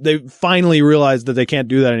 they finally realized that they can't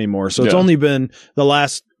do that anymore. So it's only been the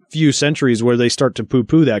last few centuries where they start to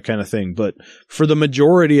poo-poo that kind of thing. But for the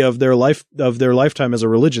majority of their lifetime as a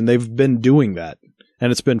religion, they've been doing that,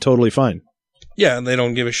 and it's been totally fine. Yeah, and they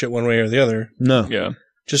don't give a shit one way or the other. No. Yeah.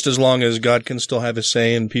 Just as long as God can still have his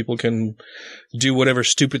say and people can do whatever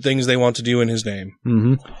stupid things they want to do in his name.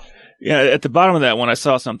 Mm-hmm. Yeah, at the bottom of that one, I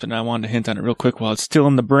saw something. I wanted to hint on it real quick while it's still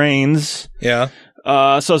in the brains. Yeah. So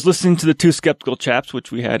I was listening to the Two Skeptical Chaps,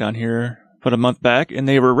 which we had on here about a month back, and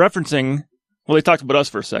they were referencing, well, they talked about us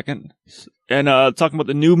for a second, and talking about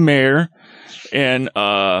the new mayor in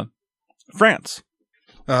France.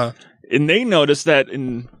 Uh-huh. And they noticed that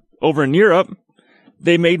over in Europe,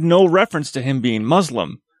 they made no reference to him being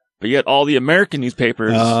Muslim, but yet all the American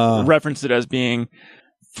newspapers referenced it as being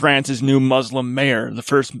France's new Muslim mayor, the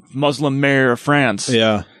first Muslim mayor of France.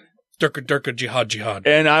 Yeah. Durka, jihad.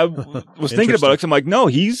 And I was thinking about it, 'cause I'm like, no,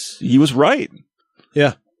 he was right.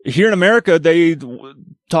 Yeah. Here in America, they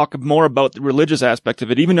talk more about the religious aspect of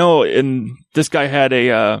it, even though this guy had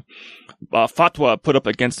a fatwa put up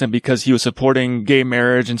against him because he was supporting gay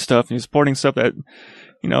marriage and stuff, and he was supporting stuff that,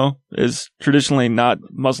 is traditionally not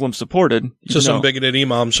Muslim supported. So some bigoted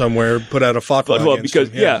imam somewhere put out a fatwa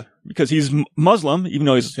against him. Because he's Muslim, even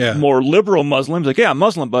though he's more liberal Muslim. He's like, yeah, I'm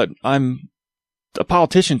Muslim, but I'm a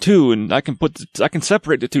politician too, and I can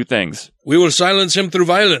separate the two things. We will silence him through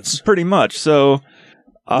violence. Pretty much. So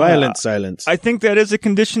silence. I think that is a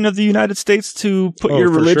condition of the United States to put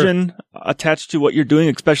your religion attached to what you're doing,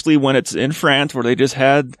 especially when it's in France, where they just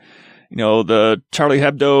had, the Charlie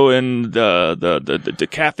Hebdo and the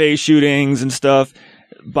cafe shootings and stuff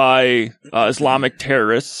by Islamic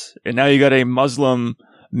terrorists, and now you got a Muslim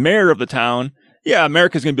mayor of the town. Yeah,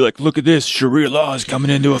 America's going to be like, look at this, Sharia law is coming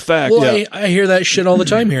into effect. Well, I hear that shit all the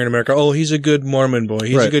time here in America. Oh, he's a good Mormon boy.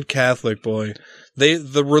 He's a good Catholic boy.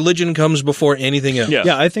 The religion comes before anything else.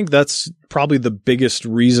 Yeah, I think that's probably the biggest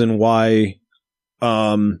reason why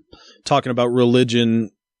talking about religion,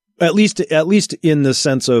 at least in the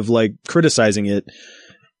sense of like criticizing it,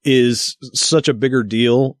 is such a bigger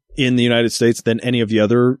deal in the United States than any of the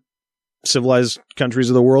other civilized countries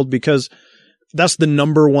of the world, because that's the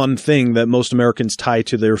number one thing that most Americans tie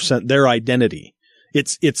to their identity.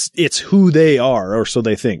 It's who they are, or so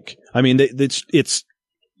they think. I mean, it's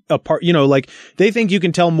a part, like they think you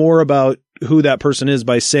can tell more about who that person is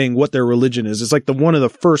by saying what their religion is. It's like one of the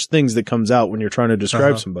first things that comes out when you're trying to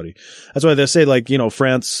describe somebody. That's why they say, like,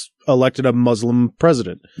 France elected a Muslim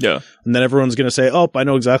president. Yeah. And then everyone's going to say, oh, I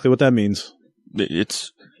know exactly what that means.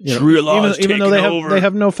 It's Sharia law even though they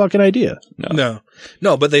have no fucking idea. No,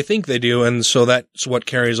 but they think they do, and so that's what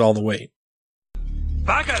carries all the weight.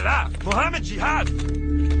 Bagala, Muhammad Jihad.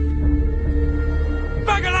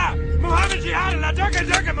 Bagala, Muhammad Jihad, La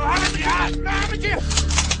Durka, Muhammad Jihad, Muhammad Jihad.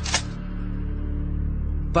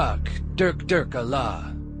 Bak, Dirk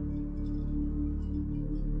Allah.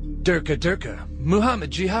 Durka, Muhammad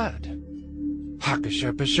Jihad. Haka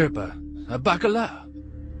Sherpa, Bakala.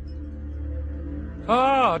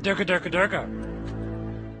 Oh, Durka.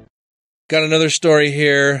 Got another story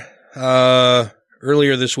here.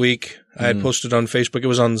 Earlier this week, I had posted on Facebook. It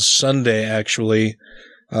was on Sunday, actually,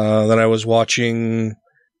 that I was watching.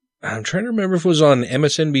 I'm trying to remember if it was on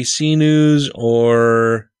MSNBC News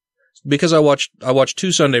or because I watch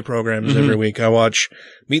two Sunday programs every week. I watch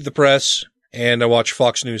Meet the Press and I watch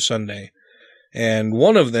Fox News Sunday. And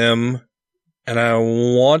one of them, and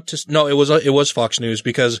it was Fox News,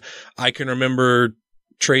 because I can remember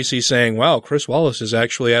Tracy saying, wow, Chris Wallace is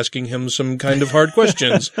actually asking him some kind of hard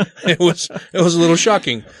questions. It was a little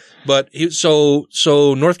shocking. But so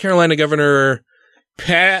North Carolina Governor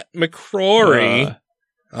Pat McCrory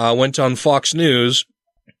went on Fox News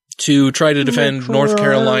to try to defend North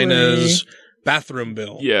Carolina's bathroom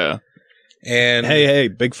bill. Yeah. And hey,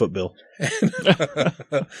 Bigfoot bill.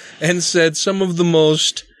 And said some of the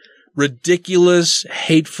most ridiculous,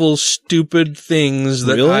 hateful, stupid things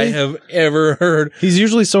that I have ever heard. He's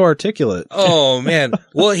usually so articulate. Oh man.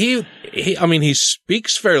 Well, he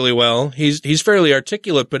speaks fairly well. He's fairly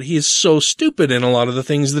articulate, but he's so stupid in a lot of the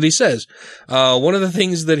things that he says. One of the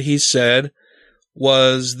things that he said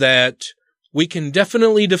was that we can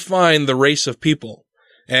definitely define the race of people.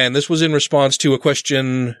 And this was in response to a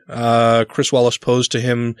question Chris Wallace posed to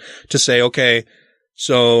him to say, okay,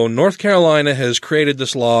 so North Carolina has created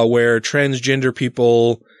this law where transgender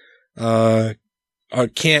people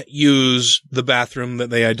can't use the bathroom that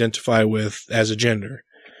they identify with as a gender.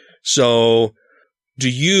 So do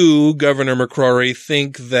you, Governor McCrory,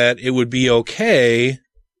 think that it would be okay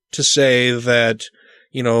to say that,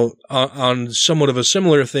 on somewhat of a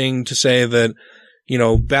similar thing, to say that,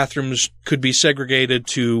 bathrooms could be segregated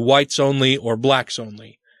to whites only or blacks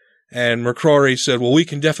only? And McCrory said, well, we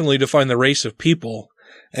can definitely define the race of people.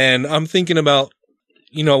 And I'm thinking about,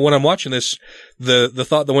 when I'm watching this, the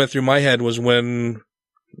thought that went through my head was when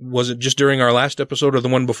was it just during our last episode or the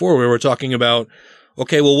one before, we were talking about,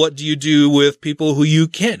 okay, well, what do you do with people who you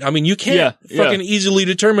can't? I mean, you can't fucking easily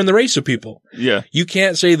determine the race of people. Yeah. You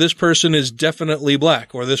can't say this person is definitely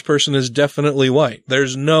black or this person is definitely white.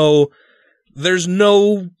 There's no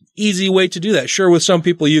easy way to do that. Sure, with some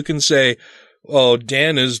people you can say, oh,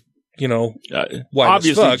 Dan is, white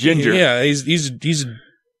obviously as fuck. ginger. Yeah, he's a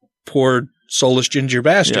poor soulless ginger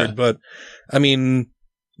bastard. Yeah. But I mean,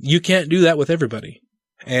 you can't do that with everybody.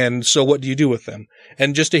 And so what do you do with them?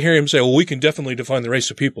 And just to hear him say, well, we can definitely define the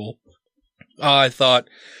race of people. I thought,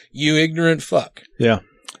 you ignorant fuck. Yeah.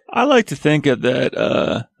 I like to think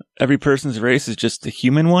that every person's race is just the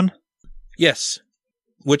human one. Yes.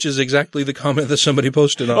 Which is exactly the comment that somebody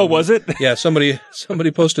posted on. Oh, was it? Yeah, somebody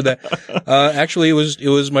posted that. Actually, it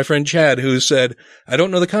was my friend Chad who said, I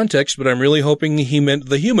don't know the context, but I'm really hoping he meant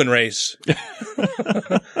the human race.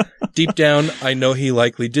 Deep down, I know he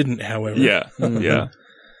likely didn't, however. Yeah. Yeah.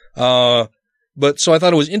 But so I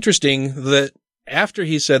thought it was interesting that after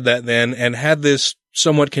he said that then and had this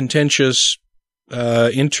somewhat contentious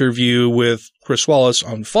interview with Chris Wallace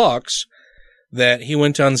on Fox, that he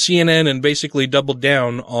went on CNN and basically doubled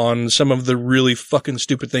down on some of the really fucking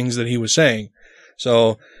stupid things that he was saying.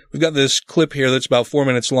 So we've got this clip here that's about 4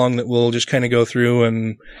 minutes long that we'll just kind of go through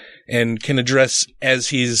and can address as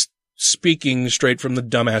he's speaking straight from the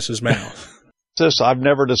dumbass's mouth. I've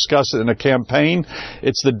never discussed it in a campaign.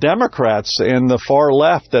 It's the Democrats and the far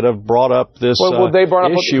left that have brought up this they brought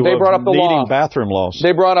up the needing law. bathroom laws.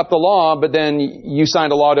 They brought up the law, but then you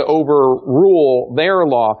signed a law to overrule their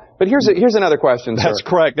law. But here's another question, sir. That's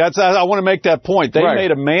correct. I want to make that point. They made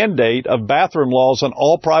a mandate of bathroom laws on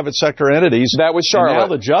all private sector entities. That was Charlotte. And now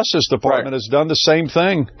the Justice Department has done the same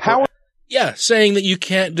thing. Yeah, saying that you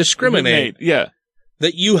can't discriminate. Yeah.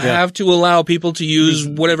 That you have to allow people to use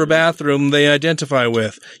whatever bathroom they identify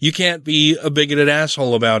with. You can't be a bigoted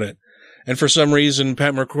asshole about it. And for some reason,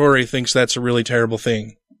 Pat McCrory thinks that's a really terrible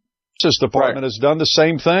thing. The Justice Department has done the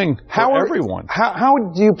same thing for everyone. How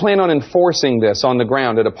do you plan on enforcing this on the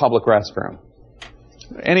ground at a public restroom?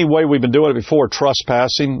 Any way we've been doing it before,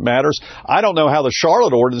 trespassing matters. I don't know how the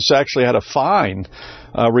Charlotte ordinance actually had a fine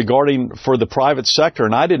regarding for the private sector,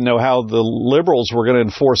 and I didn't know how the liberals were going to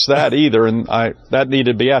enforce that either, and that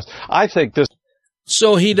needed to be asked. I think this...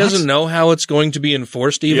 So he doesn't know how it's going to be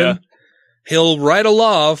enforced even? Yeah. He'll write a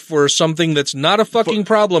law for something that's not a fucking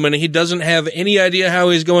problem, and he doesn't have any idea how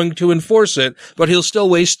he's going to enforce it, but he'll still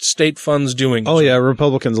waste state funds doing it. Oh, yeah,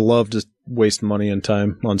 Republicans love to waste money and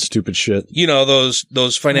time on stupid shit. You know,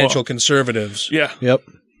 those financial conservatives. Yeah. Yep.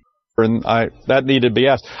 And that needed to be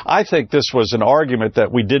asked. I think this was an argument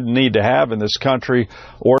that we didn't need to have in this country.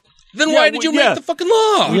 Then why did you make the fucking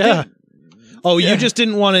law? Yeah. Oh, you just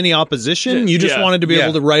didn't want any opposition? You just wanted to be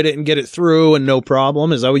able to write it and get it through and no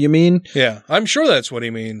problem? Is that what you mean? Yeah, I'm sure that's what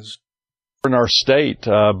he means. In our state,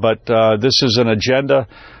 but this is an agenda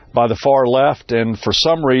by the far left, and for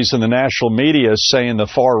some reason the national media is saying the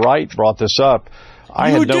far right brought this up.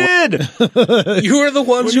 You were the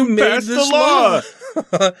ones who made this law.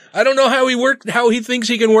 I don't know how he thinks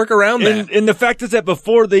he can work around that. And the fact is that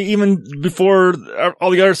before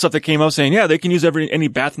all the other stuff that came out saying, they can use any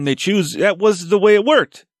bathroom they choose, that was the way it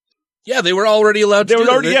worked. Yeah, they were already allowed to do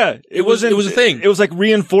it. It was a thing. It was like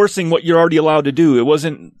reinforcing what you're already allowed to do. It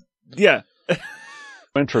wasn't,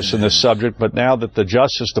 interest in this subject, but now that the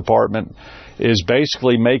Justice Department is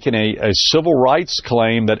basically making a civil rights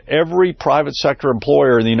claim that every private sector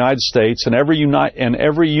employer in the United States and every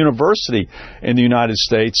university in the United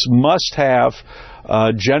States must have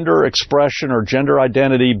gender expression or gender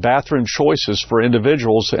identity bathroom choices for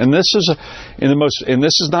individuals, and this is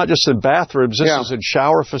this is not just in bathrooms. This is in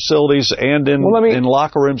shower facilities and in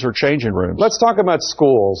locker rooms or changing rooms. Let's talk about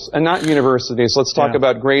schools and not universities. Let's talk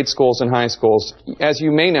about grade schools and high schools. As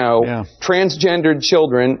you may know, transgendered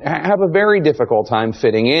children have a very difficult time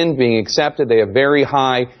fitting in, being accepted. They have very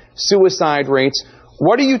high suicide rates.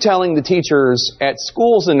 What are you telling the teachers at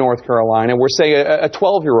schools in North Carolina where, say, a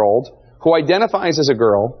 12-year-old who identifies as a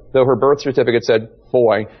girl, though her birth certificate said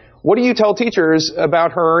boy, what do you tell teachers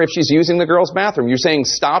about her if she's using the girl's bathroom? You're saying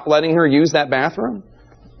stop letting her use that bathroom?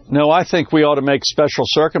 No, I think we ought to make special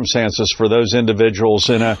circumstances for those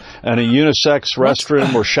individuals in a unisex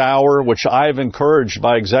restroom or shower, which I've encouraged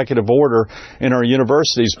by executive order in our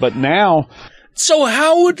universities. But now... So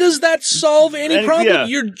how does that solve any problem?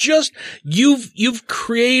 You've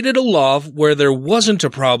created a law where there wasn't a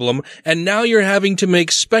problem, and now you're having to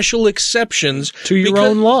make special exceptions to your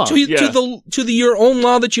own law. To your own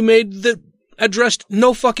law that you made that addressed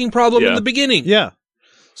no fucking problem in the beginning. Yeah.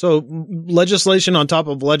 So legislation on top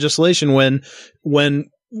of legislation when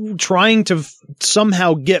trying to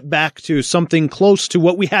somehow get back to something close to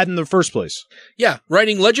what we had in the first place. Yeah,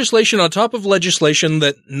 writing legislation on top of legislation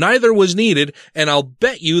that neither was needed, and I'll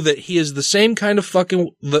bet you that he is the same kind of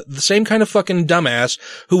fucking dumbass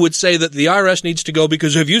who would say that the IRS needs to go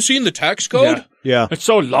because have you seen the tax code? Yeah. It's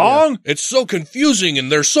so long. Yeah. It's so confusing,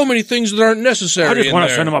 and there's so many things that aren't necessary. I just want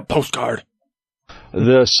to send him a postcard.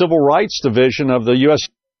 The Civil Rights Division of the U.S.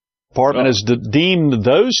 Department has deemed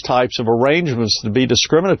those types of arrangements to be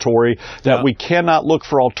discriminatory, that we cannot look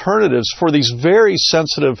for alternatives for these very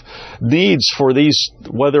sensitive needs for these,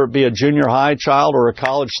 whether it be a junior high child or a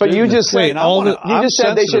college student. But you just said, you just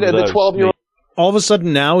said they should have the 12-year-old. All of a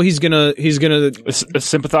sudden now he's gonna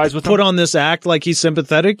sympathize with put them? On this act like he's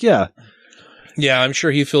sympathetic. Yeah. Yeah, I'm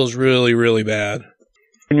sure he feels really, really bad.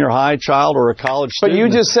 Junior high child or a college student. But you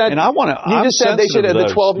just said, and I want to. You just said they should have the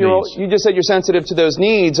 12-year-old. You just said you're sensitive to those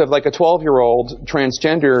needs of like a 12-year-old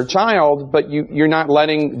transgender child, but you're not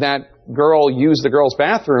letting that girl use the girl's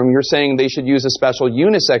bathroom. You're saying they should use a special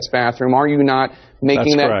unisex bathroom. Are you not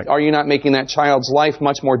making correct. Are you not making that child's life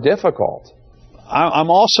much more difficult? I'm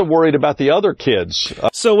also worried about the other kids.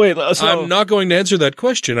 I'm not going to answer that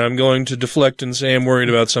question. I'm going to deflect and say I'm worried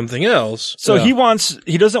about something else. So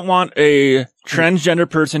he doesn't want a transgender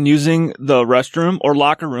person using the restroom or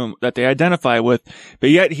locker room that they identify with, but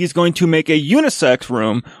yet he's going to make a unisex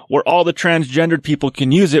room where all the transgendered people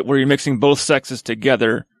can use it, where you're mixing both sexes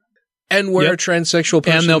together. And where a transsexual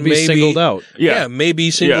person and they'll be singled out. Yeah,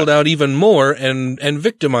 maybe singled out even more and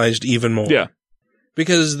victimized even more. Yeah.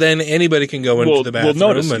 Because then anybody can go into the bathroom.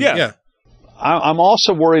 Notice, and, yeah. I'm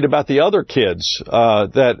also worried about the other kids,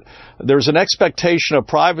 that there's an expectation of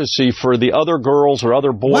privacy for the other girls or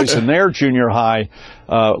other boys in their junior high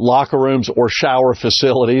locker rooms or shower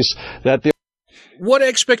facilities. What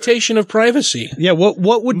expectation of privacy? Yeah,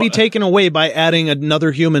 what would be taken away by adding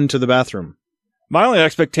another human to the bathroom? My only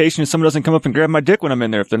expectation is someone doesn't come up and grab my dick when I'm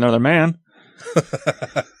in there if they're another man.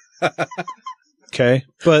 Okay,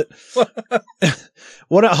 but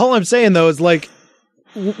all I'm saying though is like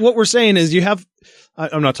what we're saying is you have.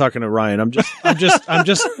 I'm not talking to Ryan. I'm just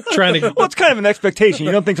trying to. Well, it's kind of an expectation.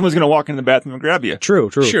 You don't think someone's going to walk into the bathroom and grab you. True.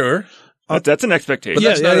 Sure. That's an expectation. But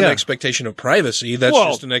that's not an expectation of privacy. That's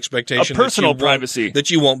just an expectation of personal privacy. That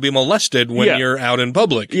you won't be molested when you're out in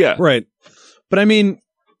public. Yeah. Right. But I mean,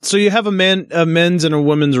 so you have a men's and a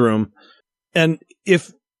women's room, and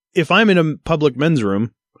if I'm in a public men's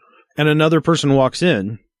room and another person walks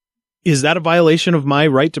in, is that a violation of my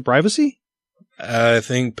right to privacy? I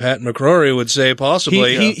think Pat McCrory would say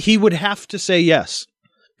possibly. He would have to say yes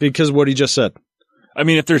because of what he just said. I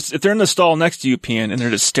mean, if they're in the stall next to you peeing and they're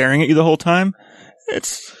just staring at you the whole time, it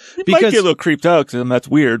might get a little creeped out because that's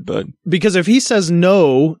weird. But because if he says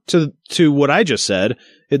no to what I just said,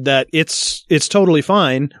 that it's totally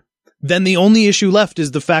fine, then the only issue left is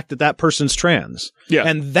the fact that person's trans. Yeah.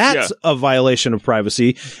 And that's a violation of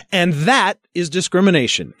privacy. And that is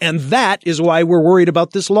discrimination. And that is why we're worried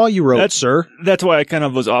about this law you wrote, sir. That's why I kind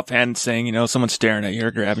of was offhand saying, someone's staring at you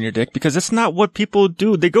or grabbing your dick, because it's not what people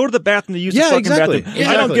do. They go to the bathroom to use the fucking bathroom. Yeah,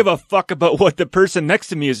 I don't give a fuck about what the person next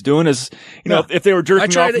to me is doing. If they were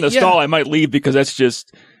jerking off in the stall, I might leave because that's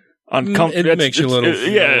just uncomfortable. It makes you a little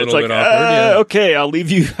bit awkward. Okay, I'll leave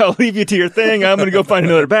you to your thing. I'm going to go find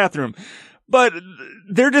another bathroom. But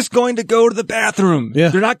they're just going to go to the bathroom. Yeah.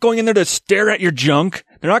 They're not going in there to stare at your junk.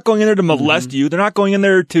 They're not going in there to molest you. They're not going in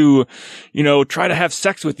there to, try to have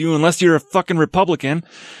sex with you unless you're a fucking Republican.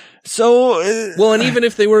 So, well, and even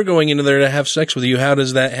if they were going into there to have sex with you, how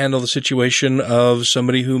does that handle the situation of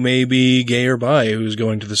somebody who may be gay or bi who's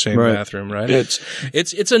going to the same bathroom, right?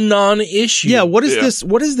 It's a non-issue. Yeah. What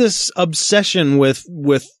is this obsession with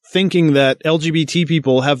thinking that LGBT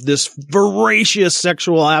people have this voracious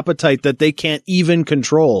sexual appetite that they can't even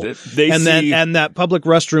control, and that public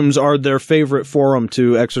restrooms are their favorite forum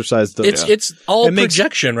to exercise those. It's all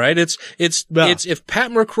projection, right? It's if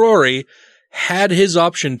Pat McCrory had his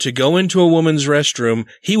option to go into a woman's restroom,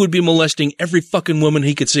 he would be molesting every fucking woman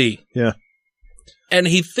he could see. Yeah. And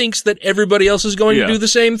he thinks that everybody else is going to do the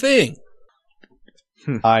same thing.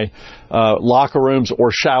 Locker rooms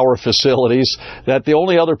or shower facilities, that the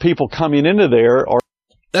only other people coming into there are.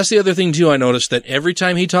 That's the other thing, too, I noticed, that every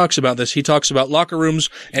time he talks about this, he talks about locker rooms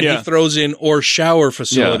and he throws in or shower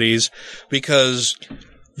facilities because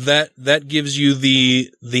that gives you the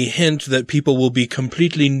hint that people will be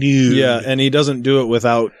completely nude. Yeah, and he doesn't do it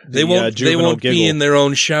without they won't giggle. be in their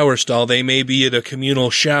own shower stall. They may be at a communal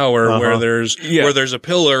shower where there's a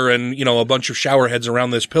pillar and a bunch of shower heads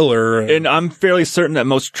around this pillar. And I'm fairly certain that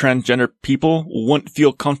most transgender people wouldn't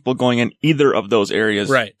feel comfortable going in either of those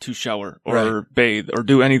areas to shower or bathe or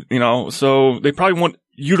do any, so they probably won't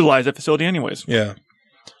utilize that facility anyways. Yeah.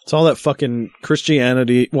 It's all that fucking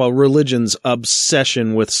Christianity, religion's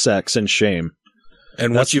obsession with sex and shame.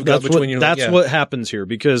 And what you've got between your legs. That's what happens here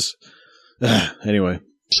because, anyway.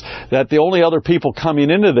 That the only other people coming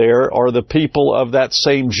into there are the people of that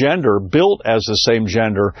same gender, built as the same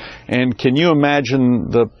gender. And can you imagine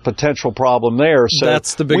the potential problem there? So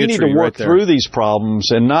that's the bigotry. We need to work through these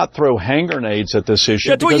problems and not throw hand grenades at this issue.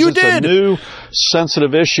 That's what you did. It's a new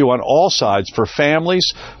sensitive issue on all sides, for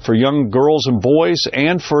families, for young girls and boys,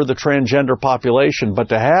 and for the transgender population. But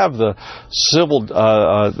to have the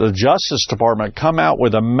the Justice Department come out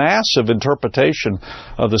with a massive interpretation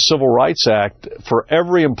of the Civil Rights Act for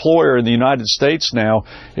every employer in the United States now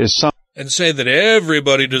is something. And say that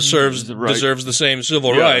everybody deserves the same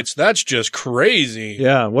civil rights. That's just crazy.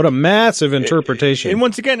 Yeah, what a massive interpretation. And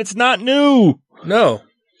once again, it's not new. No.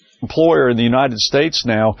 Employer in the United States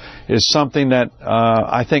now is something that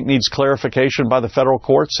I think needs clarification by the federal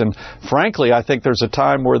courts. And frankly, I think there's a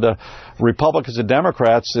time where the Republicans and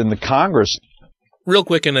Democrats in the Congress. Real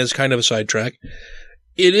quick, and as kind of a sidetrack,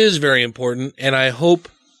 it is very important, and I hope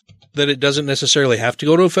that it doesn't necessarily have to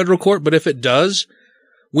go to a federal court, but if it does,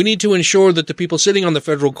 we need to ensure that the people sitting on the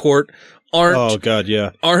federal court aren't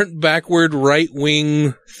backward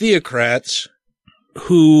right-wing theocrats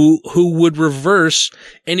who would reverse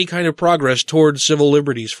any kind of progress towards civil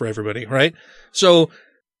liberties for everybody, right? So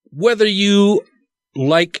whether you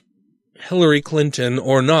like Hillary Clinton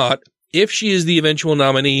or not, if she is the eventual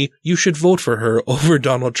nominee, you should vote for her over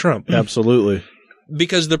Donald Trump. Absolutely.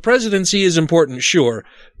 Because the presidency is important, sure,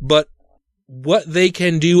 but what they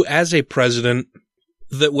can do as a president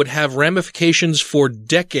that would have ramifications for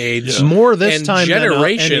decades, more this and time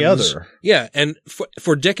generations, than any other. Yeah, and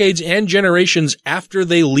for decades and generations after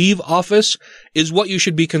they leave office is what you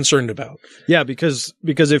should be concerned about. Yeah, because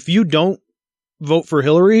if you don't vote for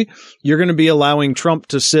Hillary, you're going to be allowing Trump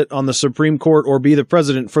to sit on the Supreme Court or be the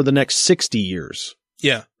president for the next 60 years.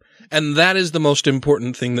 Yeah. And that is the most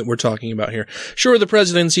important thing that we're talking about here. Sure, the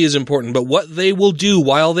presidency is important, but what they will do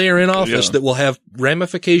while they are in office that will have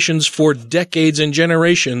ramifications for decades and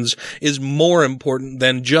generations is more important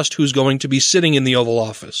than just who's going to be sitting in the Oval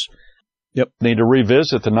Office. Yep. Need to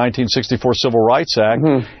revisit the 1964 Civil Rights Act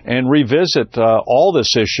and revisit all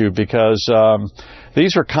this issue because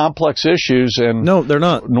these are complex issues. And no, they're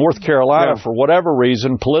not. North Carolina, for whatever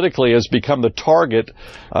reason, politically has become the target.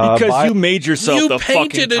 Because you made yourself the fucking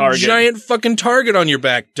target. You painted a giant fucking target on your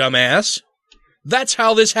back, dumbass. That's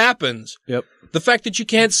how this happens. Yep. The fact that you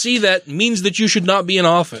can't see that means that you should not be in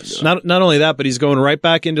office. Not only that, but he's going right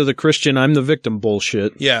back into the Christian I'm the victim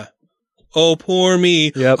bullshit. Yeah. Oh, poor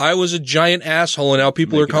me. Yep. I was a giant asshole, and now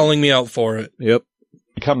people are calling me out for it. Yep.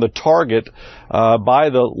 Become the target by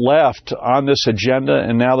the left on this agenda,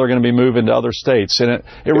 and now they're going to be moving to other states. And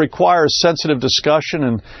it requires sensitive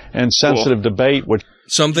discussion and sensitive debate, which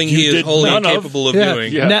something he is wholly incapable of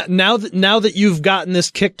doing. Yeah. Now that you've gotten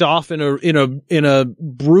this kicked off in a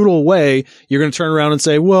brutal way, you're going to turn around and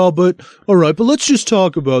say, "Well, but all right, but let's just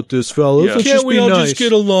talk about this, fellas. Let's Can't we all just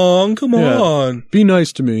get along? Come on, be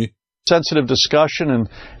nice to me." Sensitive discussion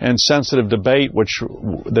and sensitive debate, which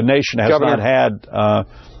the nation has not had,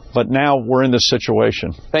 but now we're in this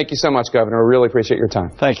situation. Thank you so much, Governor. We really appreciate your time.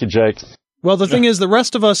 Thank you, Jake. Well, the thing is, the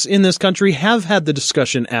rest of us in this country have had the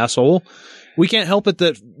discussion, asshole. We can't help it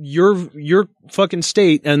that your fucking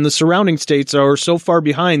state and the surrounding states are so far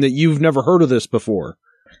behind that you've never heard of this before.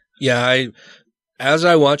 Yeah, as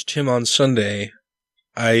I watched him on Sunday,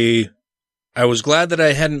 I was glad that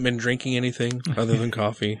I hadn't been drinking anything other than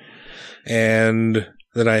coffee. And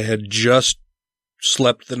that I had just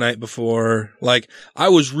slept the night before. Like, I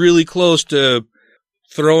was really close to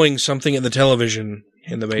throwing something at the television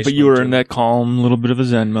in the basement. But you were in that calm little bit of a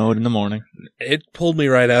Zen mode in the morning. It pulled me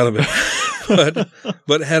right out of it.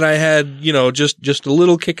 But had I had, just a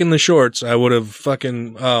little kick in the shorts, I would have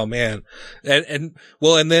fucking, oh man. And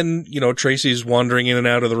then, Tracy's wandering in and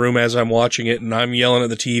out of the room as I'm watching it, and I'm yelling at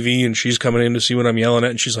the TV, and she's coming in to see what I'm yelling at,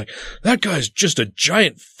 and she's like, that guy's just a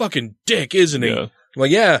giant fucking dick, isn't he? Yeah. I'm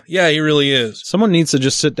like, yeah, he really is. Someone needs to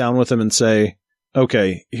just sit down with him and say,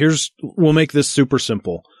 okay, we'll make this super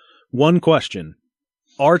simple. One question.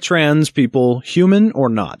 Are trans people human or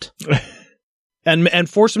not? And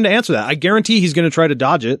force him to answer that. I guarantee he's going to try to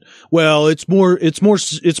dodge it. Well, it's more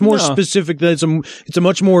specific. That it's a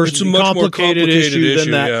much more complicated issue than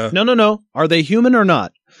that. Yeah. No. Are they human or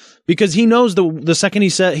not? Because he knows the second he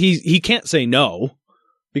said he can't say no,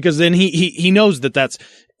 because then he knows that's.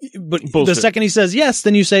 But bullshit. The second he says yes,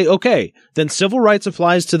 then you say okay. Then civil rights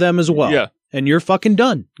applies to them as well. Yeah. And you're fucking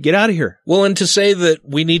done. Get out of here. Well, and to say that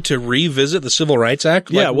we need to revisit the Civil Rights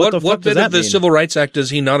Act? Yeah, what bit of the Civil Rights Act does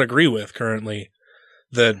he not agree with currently?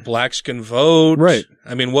 that blacks can vote. Right.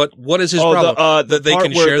 I mean, what is his problem? That they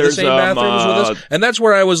can share the same bathrooms with us? And that's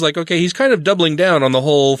where I was like, okay, he's kind of doubling down on the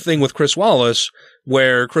whole thing with Chris Wallace,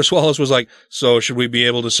 where Chris Wallace was like, so should we be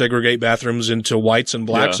able to segregate bathrooms into whites and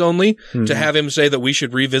blacks only? Mm-hmm. To have him say that we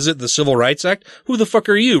should revisit the Civil Rights Act? Who the fuck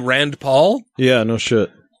are you, Rand Paul? Yeah, no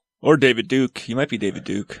shit. Or David Duke. He might be David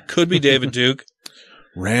Duke. Could be David Duke.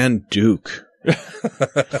 Rand Duke.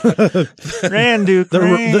 Rand Duke.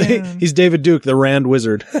 He's David Duke, the Rand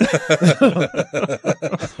Wizard.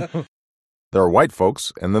 There are white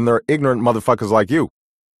folks, and then there are ignorant motherfuckers like you.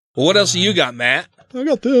 Well, what else do you got, Matt? I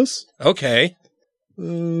got this. Okay.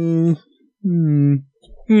 Kermit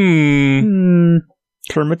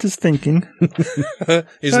is thinking.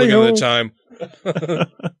 He's looking at the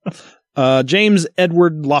time. James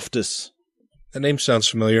Edward Loftus. That name sounds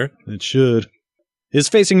familiar. It should. Is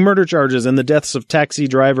facing murder charges in the deaths of taxi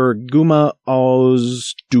driver Guma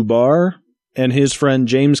Ozdubar and his friend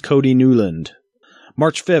James Cody Newland.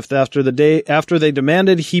 March 5th, after they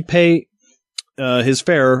demanded he pay his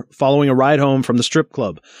fare following a ride home from the strip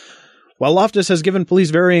club. While Loftus has given police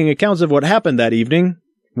varying accounts of what happened that evening,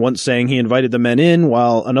 once saying he invited the men in,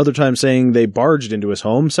 while another time saying they barged into his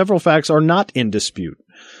home, several facts are not in dispute.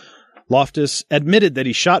 Loftus admitted that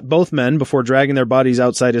he shot both men before dragging their bodies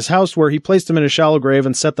outside his house, where he placed them in a shallow grave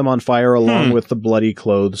and set them on fire along with the bloody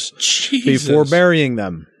clothes before burying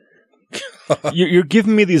them. You're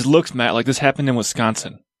giving me these looks, Matt, like this happened in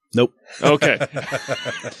Wisconsin. Nope. Okay.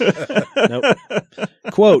 Nope.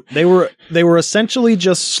 Quote, they were essentially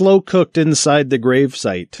just slow cooked inside the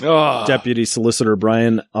gravesite, Deputy Solicitor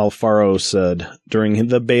Brian Alfaro said during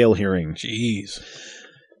the bail hearing. Jeez.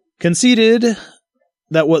 Conceded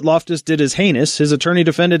that what Loftus did is heinous. His attorney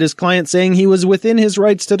defended his client, saying he was within his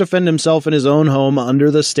rights to defend himself in his own home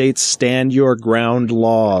under the state's stand your ground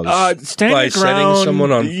laws. By setting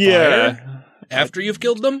someone on fire after you've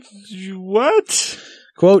killed them? What?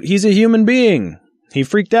 Quote, he's a human being. He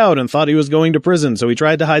freaked out and thought he was going to prison, so he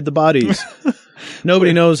tried to hide the bodies.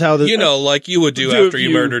 Nobody knows how this... You know, like you would do after you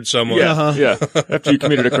murdered someone. Yeah, yeah. After you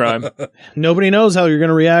committed a crime. Nobody knows how you're going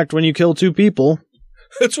to react when you kill two people.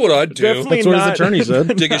 That's what I'd do. Definitely That's what not. his attorney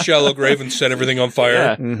said. Dig a shallow grave and set everything on fire.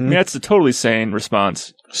 Yeah. I mean, that's a totally sane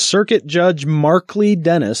response. Circuit Judge Markley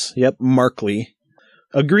Dennis, Markley,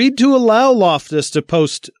 agreed to allow Loftus to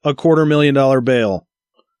post a $250,000 bail,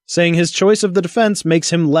 saying his choice of the defense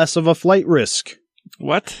makes him less of a flight risk.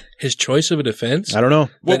 What? His choice of a defense? I don't know.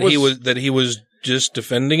 That he was just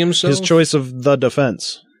defending himself? His choice of the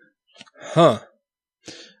defense. Huh.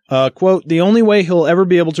 Quote, the only way he'll ever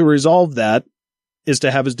be able to resolve that is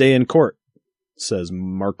to have his day in court, says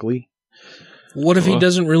Markley. What if he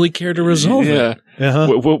doesn't really care to resolve it?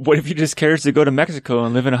 Uh-huh. What if he just cares to go to Mexico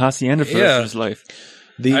and live in a hacienda for the rest of his life?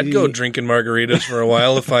 I'd go drinking margaritas for a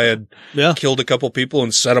while if I had killed a couple people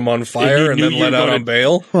and set them on fire and then let out on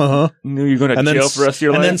bail. Uh-huh. Knew you were going to jail for the rest of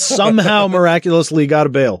your life? And then somehow miraculously got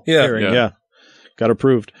a bail. Yeah. Got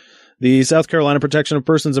approved. The South Carolina Protection of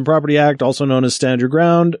Persons and Property Act, also known as Stand Your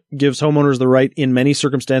Ground, gives homeowners the right in many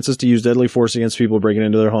circumstances to use deadly force against people breaking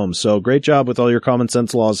into their homes. So great job with all your common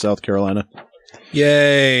sense laws, South Carolina.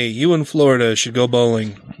 Yay. You in Florida should go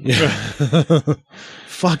bowling.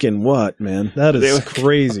 Fucking what, man? That is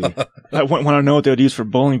crazy. I want to know what they would use for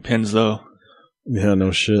bowling pins, though. Yeah, no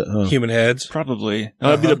shit. Huh? Human heads? Probably.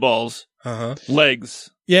 That'd be the balls. Legs.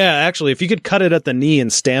 Yeah, actually, if you could cut it at the knee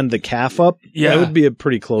and stand the calf up, that would be a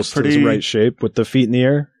pretty close to the right shape with the feet in the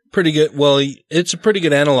air. Pretty good. Well, it's a pretty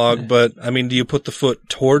good analog, but, I mean, do you put the foot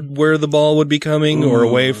toward where the ball would be coming or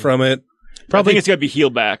away from it? Probably. I think it's got to be heel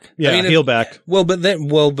back. Yeah, I mean, heel back. Well, but then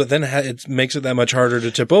it makes it that much harder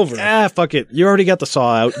to tip over. Fuck it. You already got the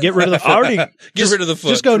saw out. Get rid of the foot. Get rid of the foot.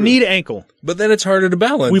 Just go knee to ankle. But then it's harder to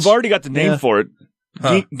balance. We've already got the name for it.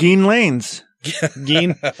 Geen Lanes.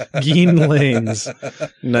 Geen Lanes.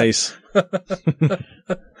 Nice.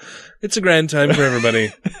 It's a grand time for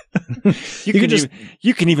everybody.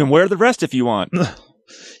 You can even wear the rest if you want.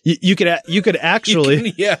 You could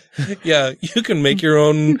actually you can make your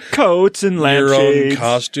own coats and lampshades, your own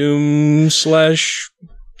costume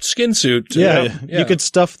 / skin suit. Yeah, you could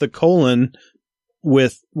stuff the colon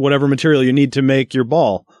with whatever material you need to make your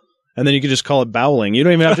ball. And then you could just call it bowling. You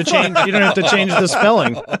don't even have to change. You don't have to change the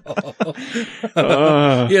spelling.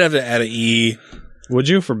 You'd have to add an E. Would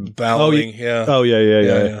you for bowling? Yeah. Oh yeah.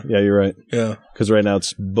 You're right. Yeah. Because right now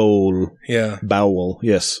it's bowl. Yeah. Bowel.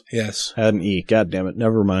 Yes. Add an E. God damn it.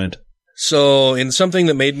 Never mind. So in something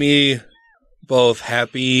that made me both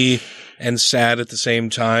happy and sad at the same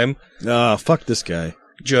time. Fuck this guy.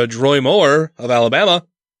 Judge Roy Moore of Alabama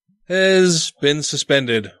has been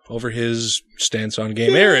suspended over his stance on gay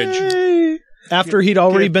marriage. After he'd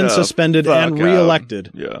already been suspended and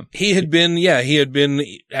reelected. Yeah. He had been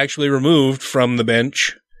actually removed from the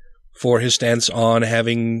bench for his stance on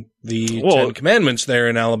having the 10 Commandments there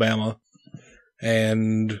in Alabama,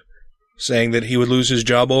 and saying that he would lose his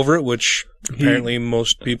job over it, which apparently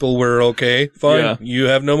most people were okay. Fine, you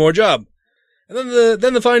have no more job. And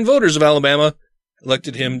then the fine voters of Alabama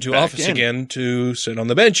elected him to office again to sit on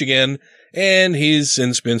the bench again, and he's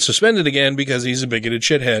since been suspended again because he's a bigoted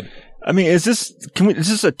shithead. I mean, is this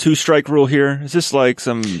a 2-strike rule here? Is this like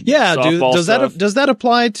some softball stuff? Does that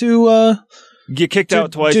apply to get kicked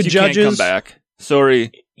out twice? You judges? Can't come back.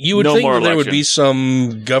 Sorry. You would think that there would be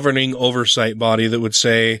some governing oversight body that would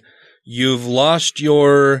say, you've lost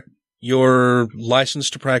your license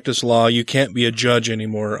to practice law. You can't be a judge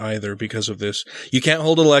anymore either because of this. You can't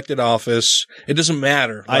hold elected office. It doesn't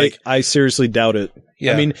matter. I seriously doubt it.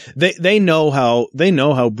 Yeah. I mean, they know how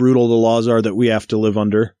brutal the laws are that we have to live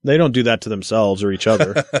under. They don't do that to themselves or each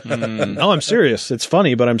other. No, I'm serious. It's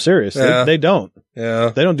funny, but I'm serious. Yeah. They don't. Yeah.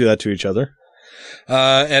 They don't do that to each other.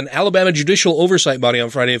 An Alabama judicial oversight body on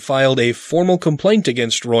Friday filed a formal complaint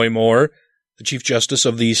against Roy Moore, the Chief Justice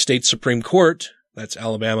of the state Supreme Court, that's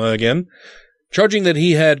Alabama again, charging that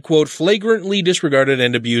he had, quote, flagrantly disregarded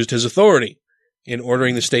and abused his authority in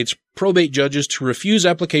ordering the state's probate judges to refuse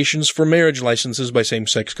applications for marriage licenses by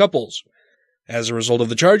same-sex couples. As a result of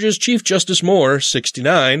the charges, Chief Justice Moore,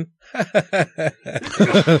 69,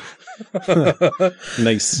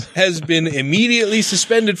 nice, has been immediately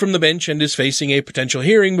suspended from the bench and is facing a potential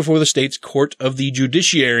hearing before the state's Court of the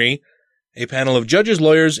Judiciary, a panel of judges,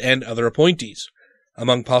 lawyers, and other appointees.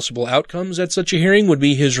 Among possible outcomes at such a hearing would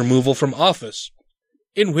be his removal from office,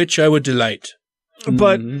 in which I would delight.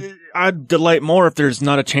 But I'd delight more if there's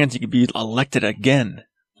not a chance he could be elected again.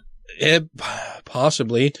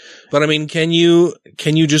 Possibly. But I mean, can you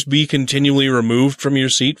just be continually removed from your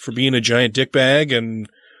seat for being a giant dickbag and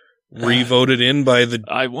re-voted in by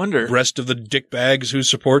the rest of the dickbags who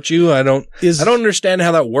support you? I don't understand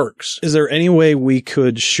how that works. Is there any way we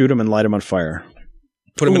could shoot him and light him on fire?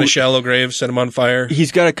 Put him in a shallow grave, set him on fire.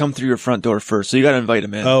 He's got to come through your front door first, so you got to invite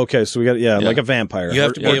him in. Oh, okay, so we got like a vampire. You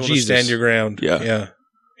have to be able to stand your ground. Yeah.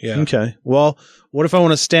 Okay. Well, what if I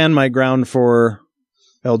want to stand my ground for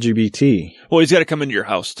LGBT? Well, he's got to come into your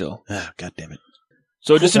house still. Ah, God damn it.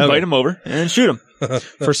 So just invite him over and shoot him.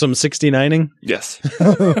 For some 69ing? Yes.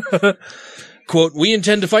 Quote, we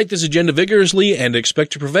intend to fight this agenda vigorously and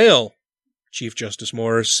expect to prevail, Chief Justice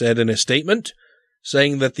Moore said in a statement,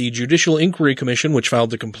 saying that the Judicial Inquiry Commission, which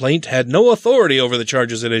filed the complaint, had no authority over the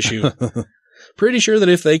charges at issue. Pretty sure that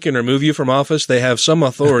if they can remove you from office, they have some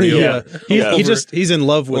authority over he's in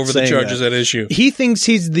love with over the charges at issue. He thinks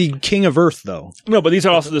he's the king of Earth, though. No, but these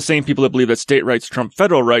are also the same people that believe that state rights trump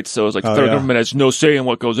federal rights, so it's like the federal government has no say in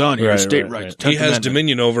what goes on here. State rights. He has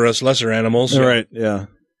dominion over us lesser animals. Right, yeah.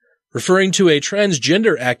 Referring to a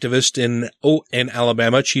transgender activist in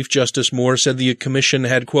Alabama, Chief Justice Moore said the commission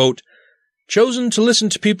had, quote, chosen to listen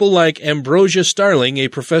to people like Ambrosia Starling, a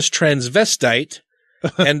professed transvestite,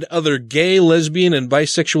 and other gay, lesbian, and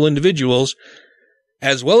bisexual individuals,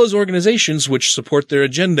 as well as organizations which support their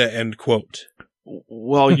agenda, end quote.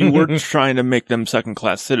 Well, you were trying to make them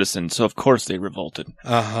second-class citizens, so of course they revolted.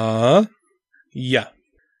 Uh-huh. Yeah.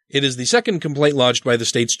 It is the second complaint lodged by the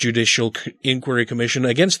state's Judicial Inquiry Commission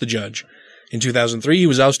against the judge. In 2003, he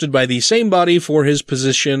was ousted by the same body from his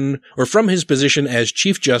position as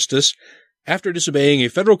Chief Justice after disobeying a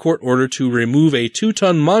federal court order to remove a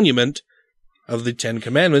 2-ton monument of the 10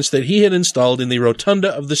 Commandments that he had installed in the rotunda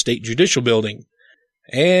of the state judicial building.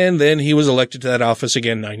 And then he was elected to that office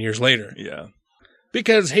again 9 years later. Yeah.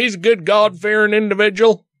 Because he's a good God-fearing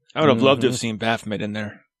individual. I would have loved to have seen Baphomet in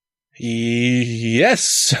there.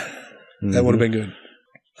 Yes. That would have been good.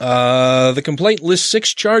 The complaint lists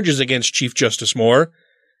 6 charges against Chief Justice Moore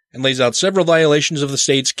and lays out several violations of the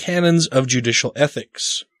state's canons of judicial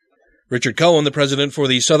ethics. Richard Cohen, the president for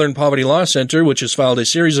the Southern Poverty Law Center, which has filed a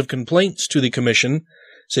series of complaints to the commission,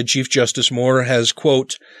 said Chief Justice Moore has,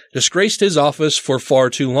 quote, disgraced his office for far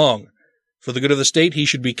too long. For the good of the state, he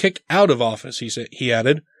should be kicked out of office, he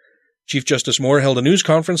added. Chief Justice Moore held a news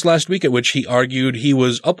conference last week at which he argued he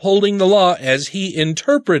was upholding the law as he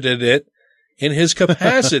interpreted it in his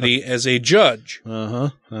capacity as a judge.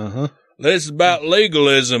 This is about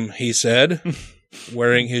legalism, he said,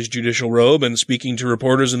 wearing his judicial robe and speaking to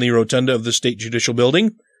reporters in the rotunda of the state judicial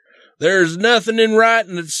building. There's nothing in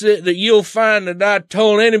writing that you'll find that I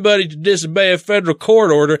told anybody to disobey a federal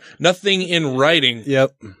court order. Nothing in writing.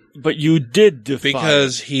 Yep. But you did defy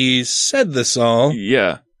because he said this all.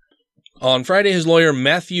 Yeah. On Friday, his lawyer,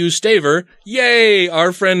 Matthew Staver, yay,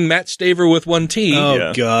 our friend Matt Staver with 1 T.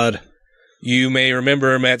 Oh, God. You may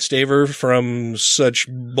remember Matt Staver from such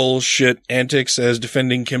bullshit antics as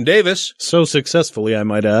defending Kim Davis. So successfully, I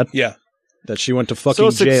might add. Yeah. That she went to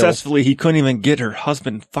fucking so jail. Successfully, he couldn't even get her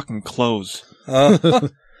husband fucking clothes.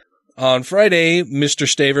 On Friday, Mr.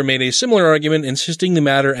 Staver made a similar argument, insisting the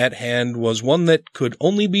matter at hand was one that could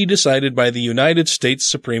only be decided by the United States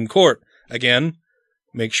Supreme Court. Again,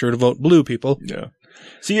 make sure to vote blue, people. Yeah.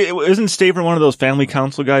 See, isn't Staver one of those family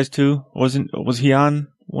council guys too? Was he on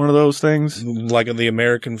one of those things? Like the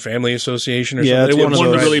American Family Association or yeah, something? Yeah, one of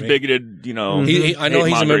the really bigoted, you know. I know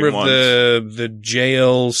he's a member of the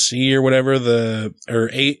JLC or whatever,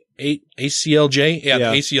 ACLJ? Yeah, the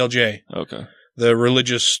ACLJ. Okay. The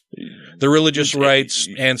religious rights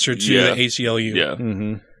answer to the ACLU. Yeah.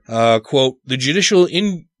 Mm-hmm. Quote, the Judicial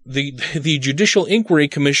Inquiry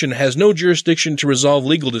Commission has no jurisdiction to resolve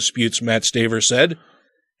legal disputes, Matt Staver said,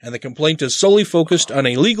 and the complaint is solely focused on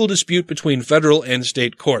a legal dispute between federal and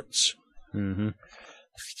state courts. Mm-hmm.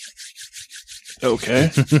 Okay.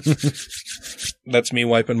 That's me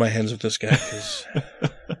wiping my hands with this guy, because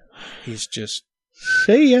he's just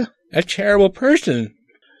see ya. A terrible person.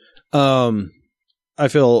 I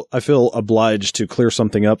feel obliged to clear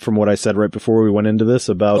something up from what I said right before we went into this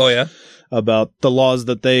about about the laws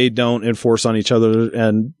that they don't enforce on each other,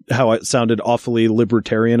 and how it sounded awfully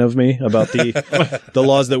libertarian of me about the the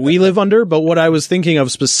laws that we live under. But what I was thinking of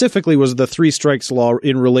specifically was the 3 strikes law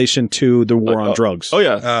in relation to the war on drugs. Oh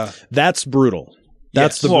yeah, that's brutal.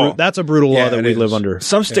 That's yes. that's a brutal law that we live under.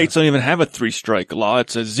 Some states don't even have a 3-strike law;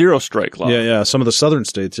 it's a 0-strike law. Yeah. Some of the southern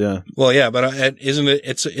states, yeah. Well, yeah, but isn't it?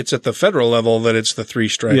 It's at the federal level that it's the 3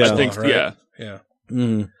 strikes law, I think, right? Yeah.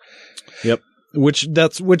 Mm. Yep.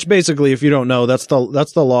 Which basically, if you don't know, that's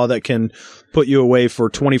the law that can put you away for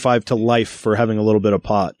 25 to life for having a little bit of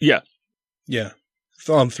pot. Yeah. Yeah.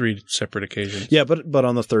 On 3 separate occasions. Yeah, but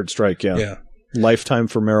on the 3rd strike, yeah. Yeah. Lifetime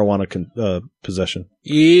for marijuana possession.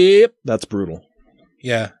 Yep. That's brutal.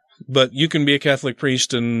 Yeah. But you can be a Catholic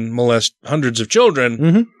priest and molest hundreds of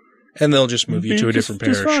children, and they'll just move you to a different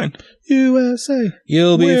parish. Fine. USA.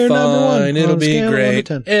 You'll be fine. It'll be great.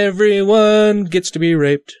 Everyone gets to be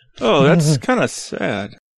raped. Oh, that's kind of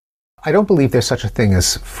sad. I don't believe there's such a thing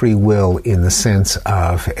as free will in the sense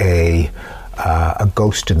of a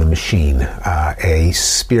ghost in the machine, a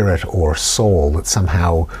spirit or soul that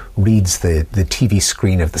somehow reads the TV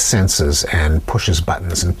screen of the senses and pushes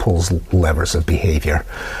buttons and pulls levers of behavior.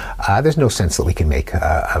 There's no sense that we can make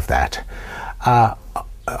of that.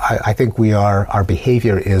 I think our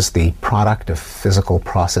behavior is the product of physical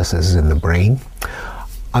processes in the brain.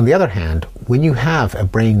 On the other hand, when you have a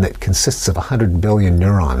brain that consists of 100 billion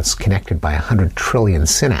neurons connected by 100 trillion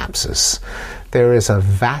synapses, there is a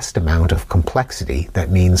vast amount of complexity that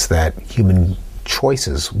means that human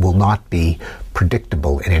choices will not be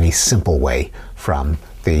predictable in any simple way from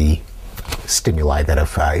the stimuli that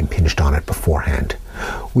have impinged on it beforehand.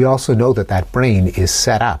 We also know that brain is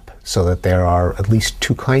set up so that there are at least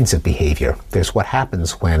 2 kinds of behavior. There's what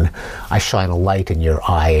happens when I shine a light in your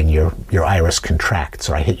eye and your iris contracts,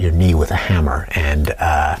 or I hit your knee with a hammer and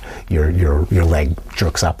your leg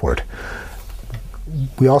jerks upward.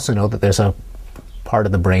 We also know that there's a part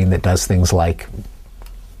of the brain that does things like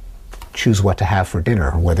choose what to have for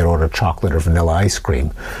dinner, whether to order chocolate or vanilla ice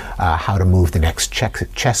cream, how to move the next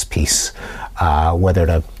chess piece, whether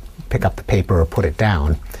to pick up the paper or put it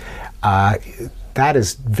down. That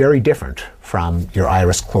is very different from your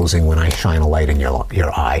iris closing when I shine a light in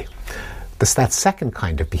your eye. That second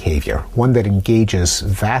kind of behavior, one that engages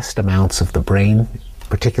vast amounts of the brain,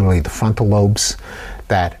 particularly the frontal lobes,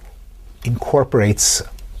 that incorporates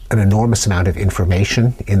an enormous amount of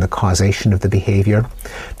information in the causation of the behavior,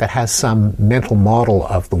 that has some mental model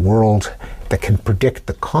of the world that can predict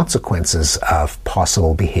the consequences of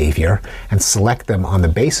possible behavior and select them on the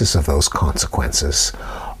basis of those consequences.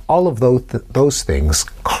 All of those things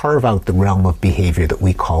carve out the realm of behavior that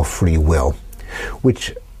we call free will,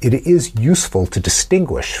 which it is useful to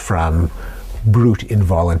distinguish from brute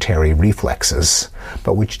involuntary reflexes,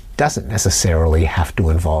 but which doesn't necessarily have to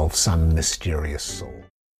involve some mysterious soul.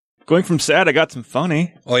 Going from sad, I got some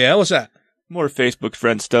funny. Oh yeah, what's that? More Facebook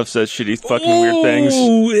friend stuff says shitty fucking weird things.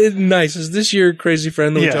 Oh, nice. Is this your crazy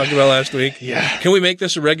friend that we talked about last week? Yeah. Can we make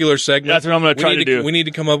this a regular segment? That's what I'm going to try to do. We need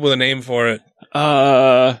to come up with a name for it.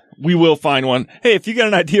 We will find one. Hey, if you got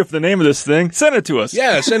an idea for the name of this thing, send it to us.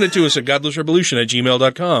 Yeah, send it to us at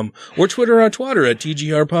godlessrevolution@gmail.com or Twitter on Twitter at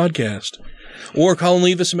TGR Podcast. Or call and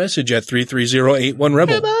leave us a message at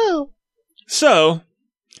 330-81-REBEL. So,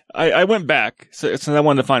 I went back, so I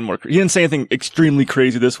wanted to find more. He didn't say anything extremely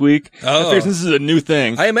crazy this week. I figured this is a new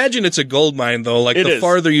thing. I imagine it's a gold mine, though. Like, the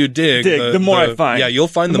farther you dig, the more I find. Yeah, you'll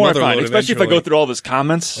find the mother lode especially if I go through all of his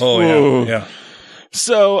comments. Oh, yeah.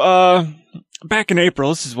 So, back in April,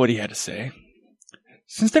 this is what he had to say.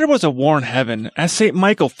 Since there was a war in heaven, as St.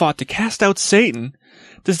 Michael fought to cast out Satan,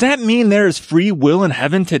 does that mean there is free will in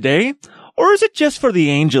heaven today? Or is it just for the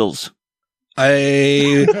angels? Not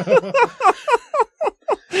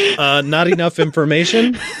enough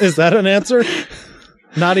information? Is that an answer?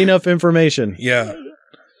 Not enough information. Yeah.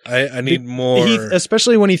 I need more.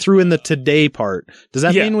 Especially when he threw in the today part. Does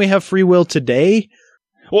that mean we have free will today?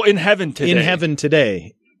 Well, in heaven today. In heaven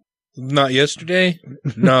today. Not yesterday?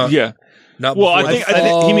 No. Yeah. Not well, before I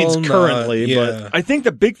think he means currently, but I think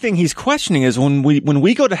the big thing he's questioning is when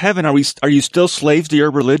we go to heaven, are you still slaves to your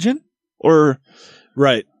religion? Or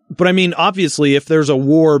right. But I mean, obviously, if there's a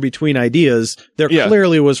war between ideas, there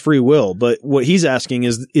clearly was free will. But what he's asking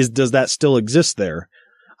is does that still exist there?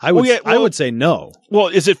 I would say no. Well,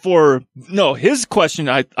 is it his question,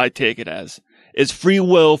 I take it as, is free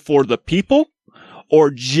will for the people or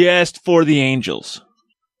just for the angels?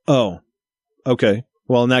 Oh, okay.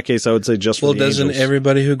 Well, in that case, I would say just for the angels. Well, doesn't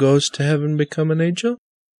everybody who goes to heaven become an angel?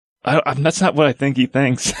 That's not what I think he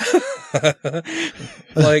thinks.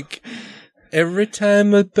 Like, every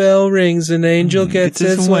time a bell rings, an angel gets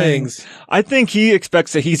its wings. I think he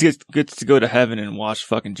expects that he gets to go to heaven and watch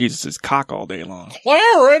fucking Jesus' cock all day long.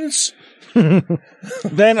 Clarence!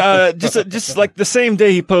 Then, just like the same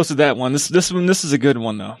day he posted that one. This is a good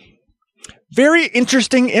one, though. Very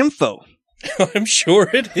interesting info. I'm sure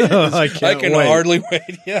it is. I can hardly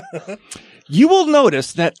wait. Yeah. You will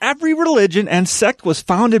notice that every religion and sect was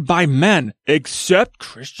founded by men, except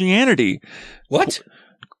Christianity. What?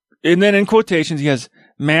 And then in quotations, he has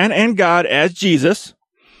man and God as Jesus.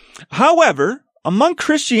 However, among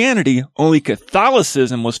Christianity, only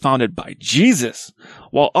Catholicism was founded by Jesus,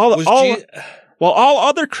 while all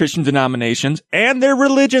other Christian denominations and their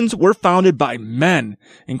religions were founded by men,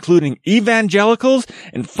 including evangelicals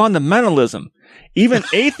and fundamentalism. Even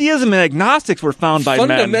atheism and agnostics were found by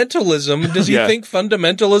men. Fundamentalism? Does he think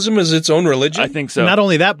fundamentalism is its own religion? I think so. Not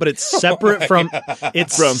only that, but it's separate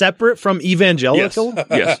separate from evangelical.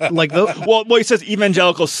 Yes. Like well, he says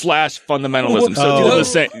evangelical / fundamentalism. So it's the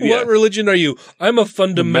same. Yeah. What religion are you? I'm a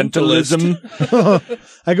fundamentalist.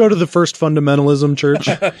 I go to the First Fundamentalism Church.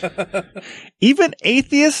 Even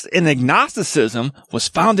atheist and agnosticism was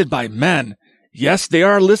founded by men. Yes, they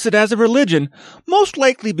are listed as a religion, most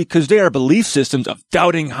likely because they are belief systems of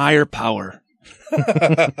doubting higher power.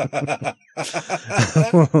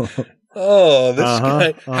 Oh, this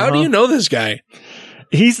guy. How do you know this guy?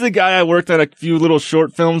 He's the guy I worked on a few little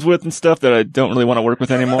short films with and stuff that I don't really want to work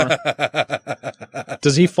with anymore.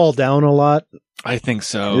 Does he fall down a lot? I think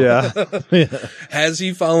so. Yeah. Has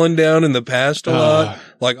he fallen down in the past a lot?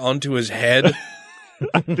 Like onto his head?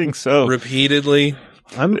 I think so. Repeatedly?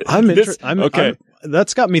 Okay.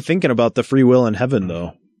 That's got me thinking about the free will in heaven, though.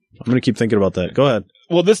 I'm going to keep thinking about that. Go ahead.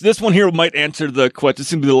 Well, this one here might answer the question. This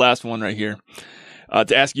is going to be the last one right here.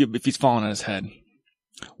 To ask you if he's fallen on his head.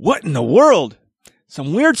 What in the world?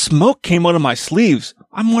 Some weird smoke came out of my sleeves.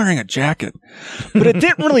 I'm wearing a jacket. But it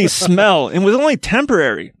didn't really smell and was only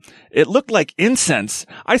temporary. It looked like incense.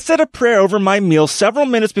 I said a prayer over my meal several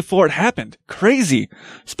minutes before it happened. Crazy.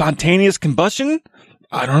 Spontaneous combustion?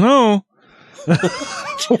 I don't know.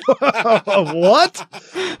 What?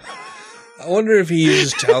 I wonder if he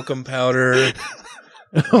uses talcum powder.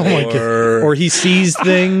 Oh my God. Or he sees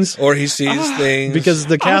things. Or he sees things. Because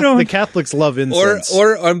the Catholics love incense.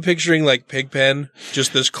 Or I'm picturing like Pigpen,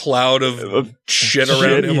 just this cloud of shit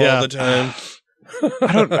around him all the time.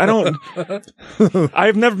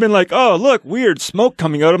 I've never been like, oh, look, weird smoke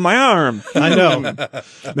coming out of my arm. I know. Man,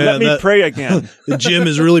 Let me pray again. The gym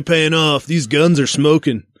is really paying off. These guns are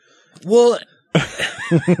smoking. Well,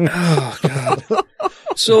 oh God.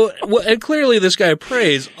 So, and clearly this guy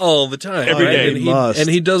prays all the time. Every day. And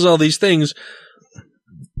he does all these things.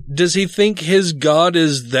 Does he think his God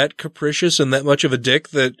is that capricious and that much of a dick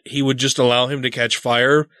that he would just allow him to catch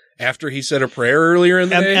fire after he said a prayer earlier in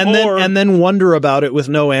the day? And then wonder about it with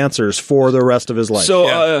no answers for the rest of his life.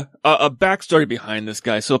 So, a backstory behind this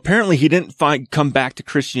guy. So apparently he didn't come back to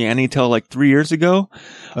Christianity until like 3 years ago,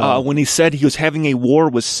 when he said he was having a war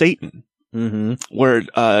with Satan. Mm-hmm. Where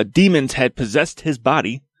demons had possessed his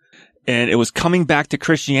body, and it was coming back to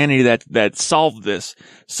Christianity that solved this.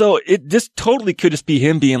 So it just totally could just be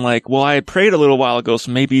him being like, well, I prayed a little while ago,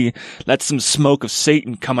 so maybe that's some smoke of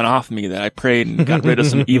Satan coming off me that I prayed and got rid of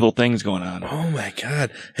some evil things going on. Oh my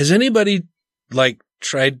God. Has anybody like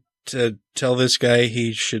tried to tell this guy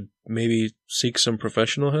he should maybe seek some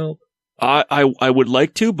professional help? I would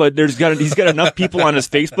like to, but he's got enough people on his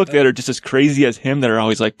Facebook that are just as crazy as him that are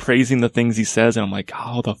always like praising the things he says, and I'm like,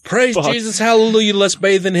 how the praise fuck? Jesus, hallelujah, let's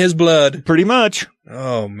bathe in his blood. Pretty much.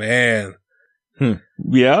 Oh man.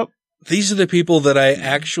 Yep. These are the people that I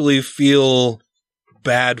actually feel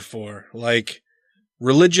bad for. Like,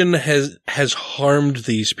 religion has harmed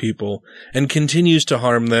these people and continues to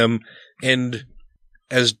harm them, and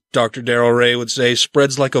as Dr. Darrell Ray would say,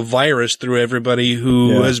 spreads like a virus through everybody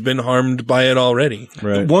who has been harmed by it already.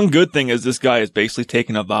 Right. One good thing is this guy is basically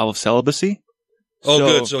taking a vow of celibacy. Oh,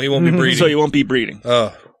 good. So he won't be breeding. So he won't be breeding.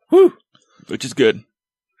 Oh, whew. Which is good.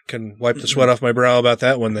 Can wipe the sweat off my brow about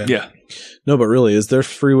that one then. Yeah. No, but really, is there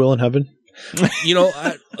free will in heaven? You know,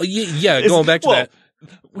 going back to that.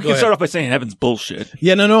 We can start off by saying heaven's bullshit.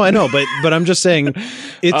 Yeah, no, I know, but I'm just saying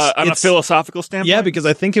it's on a philosophical standpoint. Yeah, because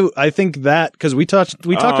I think that because we talked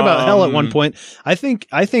about hell at one point. I think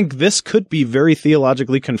this could be very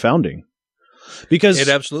theologically confounding because it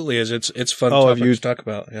absolutely is. It's fun topic to talk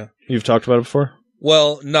about. Yeah, you've talked about it before.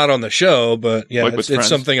 Well, not on the show, but yeah, like it's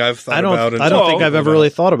something I've thought about. I don't think I've ever really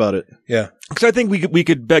thought about it. Yeah, because I think we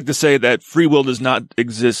could beg to say that free will does not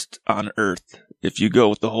exist on Earth. If you go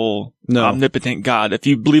with the whole omnipotent God, if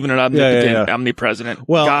you believe in an omnipotent, omnipresent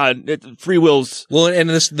God, free will's and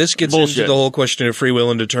this gets bullshit. into the whole question of free will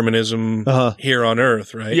and determinism here on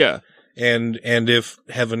Earth, right? Yeah. And if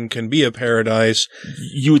heaven can be a paradise,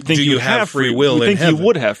 you would think do you have free will in heaven? You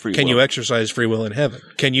would have free will. Can you exercise free will in heaven?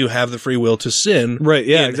 Can you have the free will to sin? Right.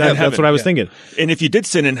 Yeah. Exactly. That's what I was thinking. And if you did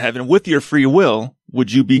sin in heaven with your free will,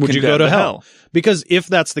 would you go to hell? Because if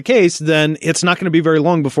that's the case, then it's not going to be very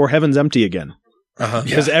long before heaven's empty again.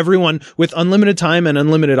 Because everyone with unlimited time and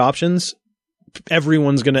unlimited options,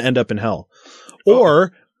 everyone's going to end up in hell.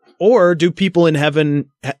 Or do people in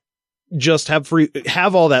heaven just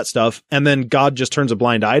have all that stuff, and then God just turns a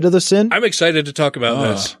blind eye to the sin? I'm excited to talk about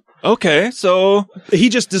this. Okay, so he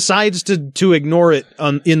just decides to ignore it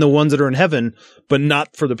in the ones that are in heaven, but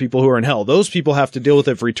not for the people who are in hell. Those people have to deal with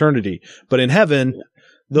it for eternity. But in heaven,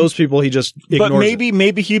 those people he just ignores. But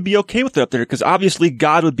maybe he'd be okay with it up there, because obviously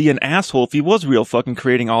God would be an asshole if he was real fucking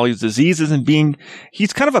creating all these diseases and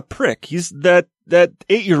he's kind of a prick. He's that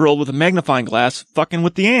 8-year-old with a magnifying glass fucking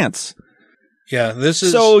with the ants. Yeah,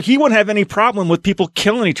 so he wouldn't have any problem with people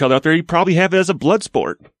killing each other out there. He'd probably have it as a blood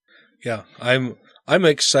sport. Yeah, I'm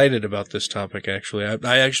excited about this topic, actually.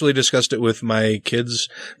 I actually discussed it with my kids.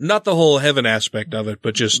 Not the whole heaven aspect of it,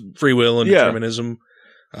 but just free will and determinism.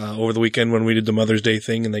 Over the weekend when we did the Mother's Day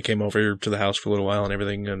thing, and they came over to the house for a little while and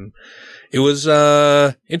everything, and it was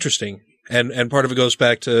interesting. And part of it goes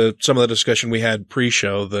back to some of the discussion we had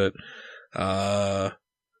pre-show that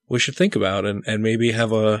we should think about and maybe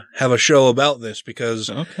have a show about this, because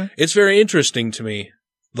it's very interesting to me,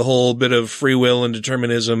 the whole bit of free will and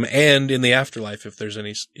determinism, and in the afterlife, if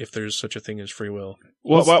there's such a thing as free will.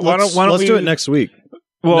 Well, why don't we do it next week?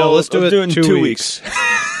 Well, no, let's do it in 2 weeks.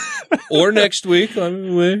 Or next week. I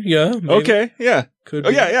mean, yeah. Maybe. Okay. Yeah. Could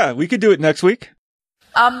be. Yeah. We could do it next week.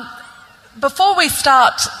 Before we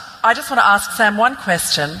start, I just want to ask Sam one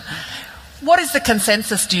question. What is the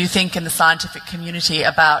consensus, do you think, in the scientific community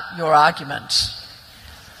about your argument?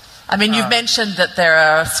 I mean, you've mentioned that there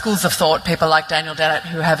are schools of thought, people like Daniel Dennett,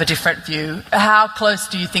 who have a different view. How close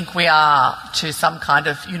do you think we are to some kind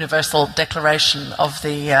of universal declaration of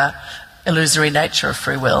the illusory nature of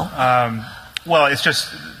free will? Well, it's just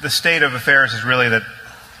the state of affairs is really that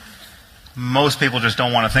most people just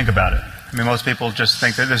don't want to think about it. I mean, most people just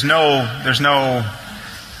think that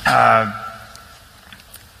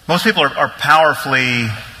most people are powerfully,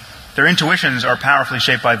 their intuitions are powerfully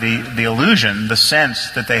shaped by the illusion, the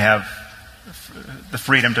sense that they have the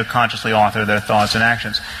freedom to consciously author their thoughts and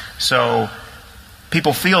actions. So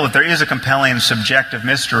people feel that there is a compelling subjective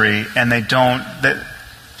mystery, and that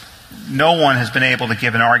no one has been able to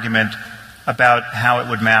give an argument about how it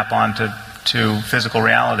would map onto physical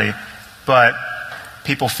reality, but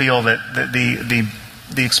people feel that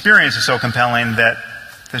the experience is so compelling that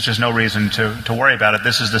there's just no reason to worry about it.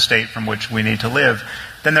 This is the state from which we need to live.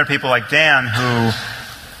 Then there are people like Dan who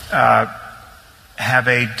have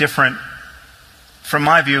a different, from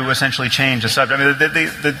my view, essentially change the subject. I mean,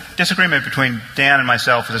 the disagreement between Dan and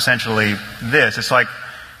myself is essentially this. It's like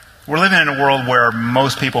we're living in a world where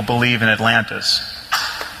most people believe in Atlantis.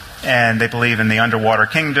 And they believe in the underwater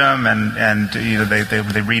kingdom, and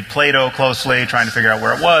they read Plato closely, trying to figure out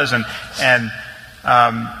where it was. And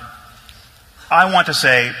I want to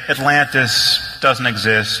say Atlantis doesn't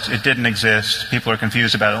exist. It didn't exist. People are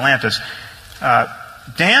confused about Atlantis.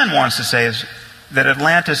 Dan wants to say that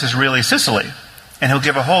Atlantis is really Sicily, and he'll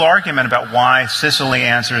give a whole argument about why Sicily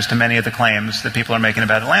answers to many of the claims that people are making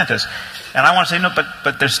about Atlantis. And I want to say, no,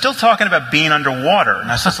 but they're still talking about being underwater.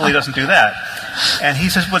 Now, Sicily doesn't do that. And he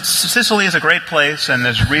says, well, Sicily is a great place, and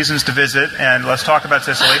there's reasons to visit, and let's talk about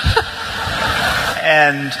Sicily.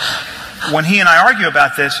 And when he and I argue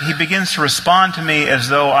about this, he begins to respond to me as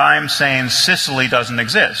though I'm saying Sicily doesn't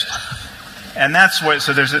exist. And that's what,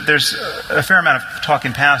 so there's a fair amount of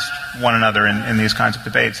talking past one another in these kinds of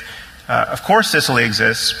debates. Of course Sicily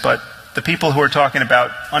exists, but the people who are talking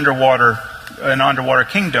about an underwater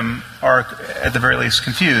kingdom are at the very least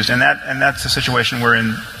confused, and that's the situation we're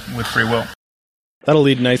in with free will. That'll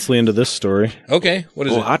lead nicely into this story. Okay, what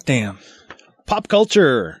is it? Hot damn. Pop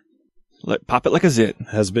culture. Pop it like a zit.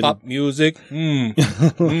 Has been pop music.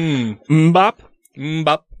 Bop.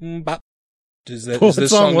 Bop. Bop. Is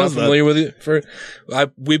this song not familiar with you?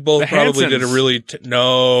 We both probably did a really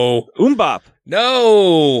no. Bop.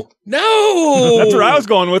 No. That's where I was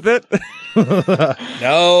going with it.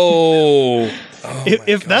 No.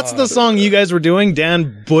 If that's the song you guys were doing,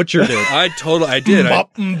 Dan butchered it. I did.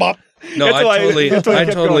 Bop, bop. No, I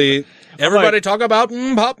totally. Everybody talk about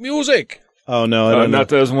pop music. Oh no, I don't know.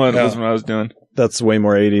 That was one. That was what I was doing. That's way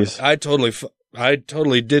more 80s. I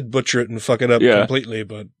totally did butcher it and fuck it up completely,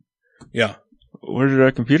 but yeah. Where did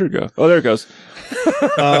our computer go? Oh, there it goes.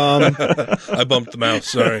 I bumped the mouse.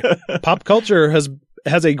 Sorry. Pop culture has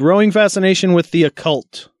a growing fascination with the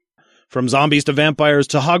occult, from zombies to vampires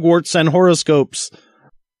to Hogwarts and horoscopes,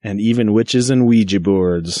 and even witches and Ouija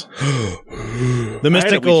boards. The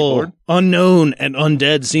mystical, unknown, and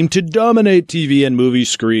undead seem to dominate TV and movie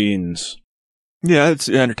screens. Yeah, it's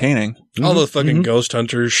entertaining. All the fucking ghost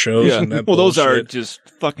hunters shows and that those bullshit. are just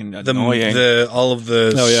fucking annoying. All of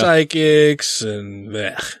the psychics and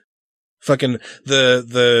fucking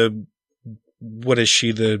the what is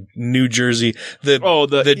she? The New Jersey the giant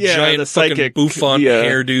the fucking psychic bouffant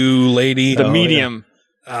hairdo lady. The medium.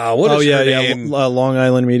 What is her name? Long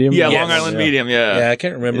Island Medium. Yeah, Long Island Medium. Yeah. Yeah, I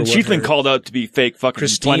can't remember. And she's been called out to be fake fucking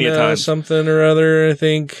Christina plenty of times. Something or other. I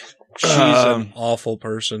think. She's an awful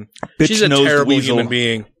person. She's a terrible human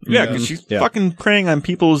being. Yeah, because she's fucking preying on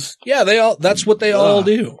people's... Yeah, that's what they all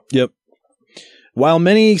do. Yep. While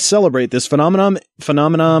many celebrate this phenomenon, I'm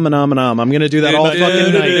going to do that all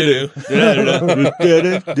fucking night. I'm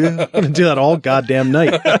going to do that all goddamn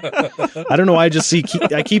night. I don't know why I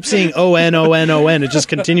keep seeing O-N. It just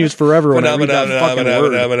continues forever when I read that fucking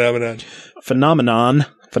word. Phenomenon.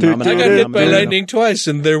 I got hit by lightning twice,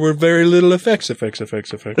 and there were very little effects. The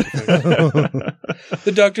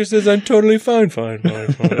doctor says I'm totally fine.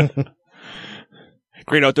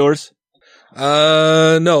 Great Outdoors?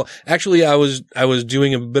 No. Actually, I was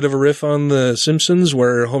doing a bit of a riff on The Simpsons,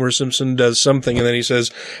 where Homer Simpson does something, and then he says,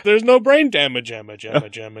 "There's no brain damage." I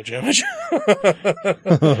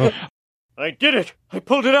did it! I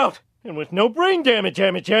pulled it out! And with no brain damage.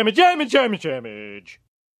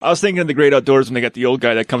 I was thinking of The Great Outdoors when they got the old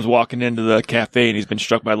guy that comes walking into the cafe and he's been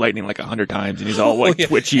struck by lightning like 100 times and he's all like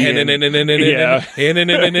twitchy. In the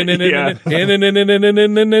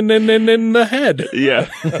head. Yeah,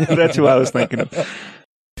 that's who I was thinking of.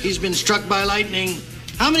 He's been struck by lightning.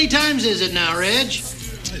 How many times is it now, Reg?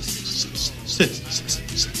 6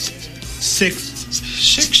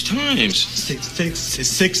 times.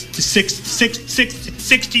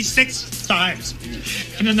 66 times.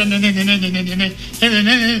 I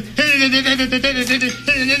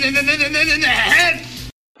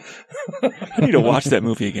need to watch that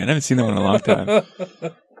movie again. I haven't seen that one in a long time.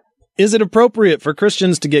 Is it appropriate for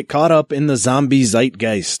Christians to get caught up in the zombie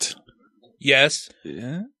zeitgeist? Yes.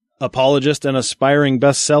 Yeah. Apologist and aspiring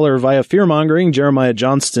bestseller via fearmongering, Jeremiah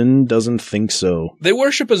Johnston doesn't think so. They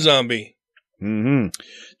worship a zombie. Mm-hmm.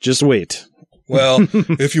 Just wait. Well,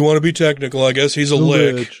 if you want to be technical, I guess he's a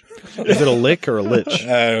lich. Is it a lick or a lich?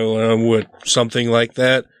 Something like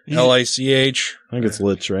that. Lich. I think it's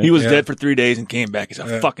lich, right? He was dead for 3 days and came back. He's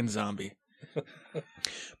a fucking zombie.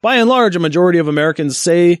 By and large, a majority of Americans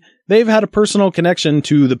say they've had a personal connection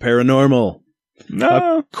to the paranormal.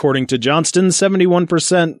 No. According to Johnston,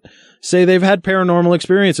 71% say they've had paranormal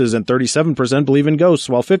experiences and 37% believe in ghosts,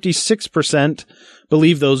 while 56%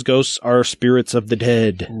 believe those ghosts are spirits of the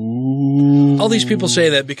dead. Ooh. All these people say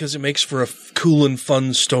that because it makes for a cool and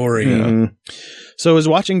fun story. Mm-hmm. So is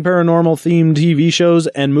watching paranormal-themed TV shows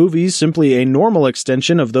and movies simply a normal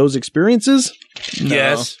extension of those experiences? No.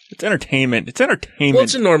 Yes. It's entertainment. Well,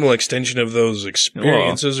 it's a normal extension of those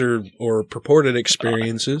experiences or purported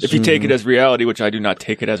experiences. If you take it as reality, which I do not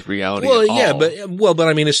take it as reality at all. But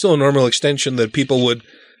I mean, it's still a normal extension that people would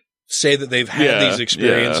say that they've had these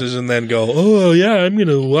experiences and then go, oh, yeah, I'm going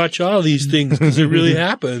to watch all these things because it really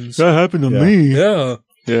happens. That happened to me. Yeah.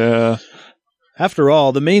 Yeah. After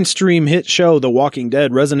all, the mainstream hit show The Walking Dead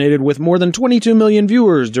resonated with more than 22 million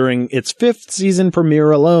viewers during its 5th season premiere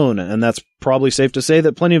alone, and that's probably safe to say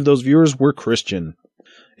that plenty of those viewers were Christian.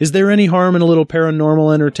 Is there any harm in a little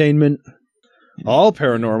paranormal entertainment? All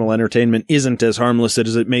paranormal entertainment isn't as harmless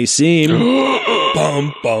as it may seem.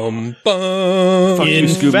 Bum, bum, bum. In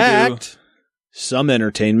fact, some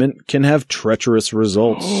entertainment can have treacherous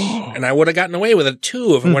results. And I would have gotten away with it,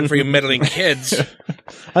 too, if it weren't for you meddling kids.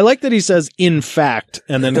 I like that he says, in fact,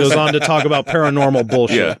 and then goes on to talk about paranormal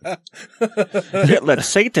bullshit. Yeah. Let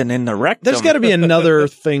Satan in the rectum. There's got to be another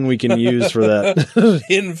thing we can use for that.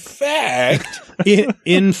 In fact.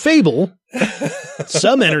 In Fable,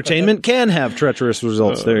 some entertainment can have treacherous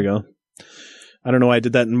results. There you go. I don't know why I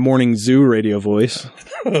did that in morning zoo radio voice.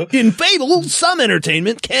 In Fable, some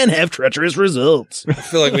entertainment can have treacherous results. I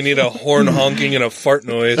feel like we need a horn honking and a fart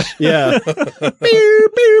noise. Yeah.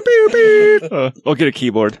 I'll get a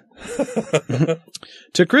keyboard.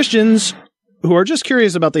 To Christians who are just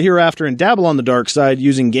curious about the hereafter and dabble on the dark side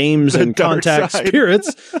using games and contact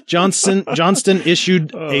spirits, Johnston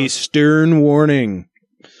issued a stern warning.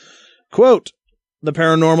 Quote, "The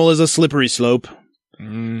paranormal is a slippery slope.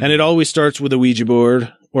 And it always starts with a Ouija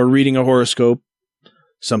board or reading a horoscope,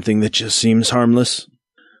 something that just seems harmless.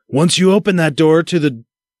 Once you open that door to the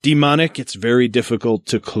demonic, it's very difficult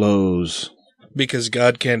to close." Because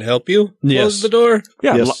God can't help you? Yes. Close the door?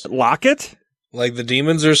 Yeah, Yes. lock it? Like the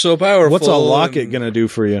demons are so powerful. What's a locket going to do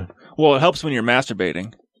for you? Well, it helps when you're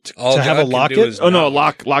masturbating. All to have God a can locket? do is Oh, no,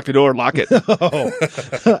 knock. lock the door, lock it.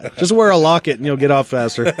 Just wear a locket and you'll get off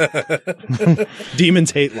faster. Demons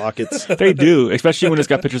hate lockets. They do, especially when it's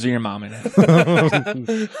got pictures of your mom in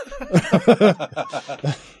it.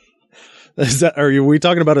 Are we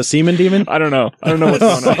talking about a semen demon? I don't know. I don't know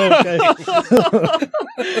what's going on. Okay.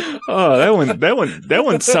 Oh, that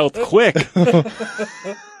went south quick.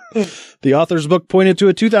 The author's book pointed to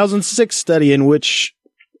a 2006 study in which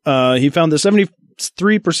he found that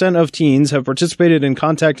 73% of teens have participated in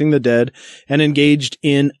contacting the dead and engaged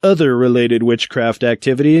in other related witchcraft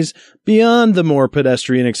activities beyond the more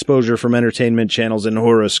pedestrian exposure from entertainment channels and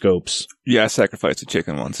horoscopes. Yeah, I sacrificed a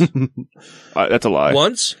chicken once. That's a lie.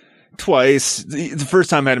 Once? Twice. The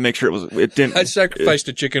first time I had to make sure it didn't. I sacrificed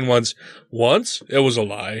a chicken once. Once? It was a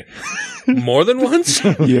lie. More than once?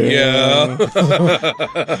 Yeah.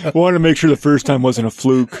 Wanted to make sure the first time wasn't a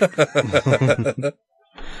fluke.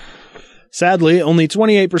 Sadly, only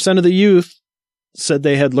 28% of the youth said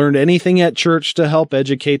they had learned anything at church to help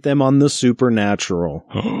educate them on the supernatural.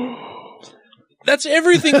 That's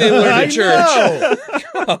everything they learn at church.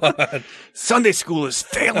 God. Sunday school is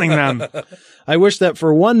failing them. I wish that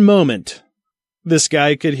for one moment this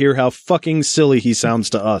guy could hear how fucking silly he sounds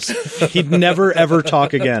to us. He'd never, ever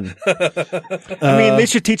talk again. I mean, they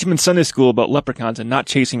should teach him in Sunday school about leprechauns and not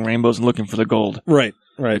chasing rainbows and looking for the gold. Right.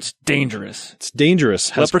 It's dangerous. It's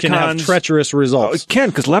dangerous. Can have treacherous results. It can,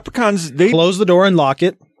 because leprechauns, they... Close the door and lock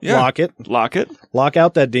it. Yeah. Lock it. Lock it. Lock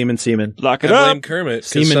out that demon semen. Lock it I up. blame Kermit,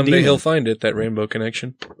 because Semen someday demon. he'll find it, that rainbow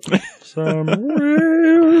connection.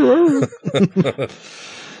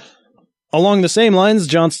 Along the same lines,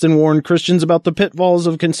 Johnston warned Christians about the pitfalls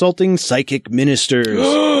of consulting psychic ministers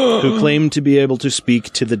who claim to be able to speak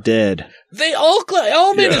to the dead. They all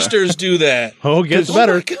ministers do that. Oh, it gets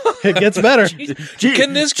better. It gets better.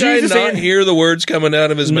 Can this guy not hear the words coming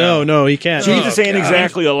out of his mouth? No, he can't. Jesus ain't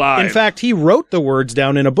exactly alive. In fact, he wrote the words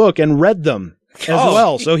down in a book and read them as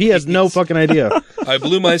well, so he has no fucking idea. I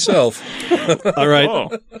blew myself. All right.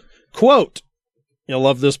 Quote, you'll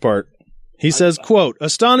love this part. He says, quote,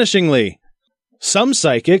 "Astonishingly, some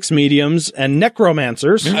psychics, mediums, and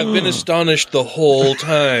necromancers I've been astonished the whole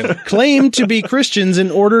time. claim to be Christians in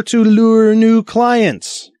order to lure new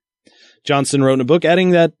clients." Johnson wrote in a book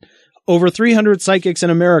adding that over 300 psychics in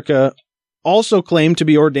America also claim to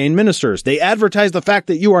be ordained ministers. They advertise the fact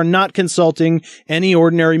that you are not consulting any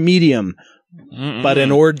ordinary medium, but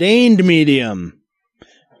an ordained medium.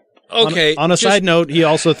 Okay. On a side note, he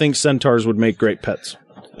also thinks centaurs would make great pets.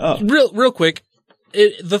 Real quick,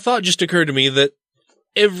 the thought just occurred to me that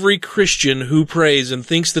every Christian who prays and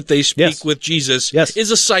thinks that they speak with Jesus is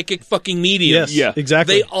a psychic fucking medium. Yes, yeah,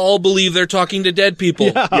 exactly. They all believe they're talking to dead people.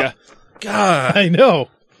 Yeah. God. I know.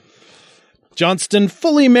 Johnston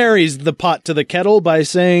fully marries the pot to the kettle by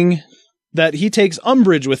saying that he takes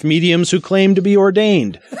umbrage with mediums who claim to be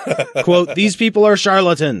ordained. Quote, "These people are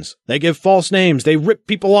charlatans. They give false names. They rip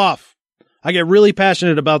people off. I get really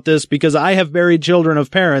passionate about this because I have buried children of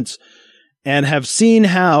parents and have seen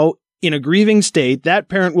how, in a grieving state, that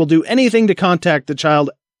parent will do anything to contact the child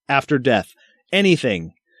after death.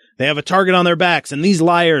 Anything. They have a target on their backs, and these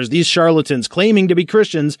liars, these charlatans claiming to be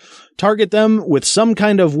Christians, target them with some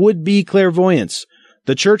kind of would-be clairvoyance.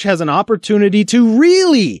 The church has an opportunity to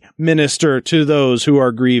really minister to those who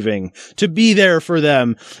are grieving, to be there for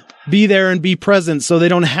them, be there and be present so they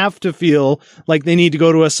don't have to feel like they need to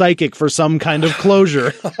go to a psychic for some kind of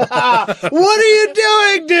closure. What are you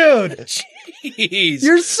doing, dude? Jeez.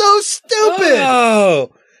 You're so stupid.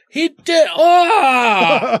 Oh, he did.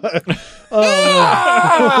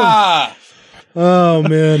 Oh,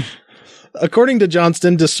 man. According to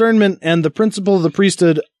Johnston, discernment and the principle of the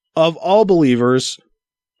priesthood of all believers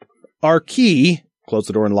are key, close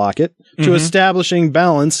the door and lock it, to establishing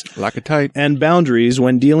balance lock it tight, and boundaries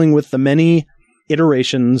when dealing with the many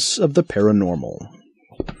iterations of the paranormal.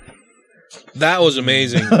 That was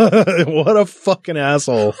amazing. What a fucking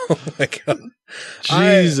asshole. Oh, my God.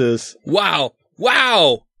 Jesus. Wow.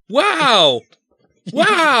 Wow,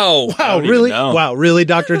 really? Wow, really,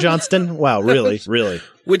 Dr. Johnston? Wow, really, really.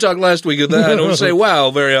 We talked last week of that. I don't say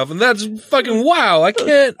wow very often. That's fucking wow. I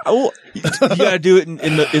can't. You gotta do it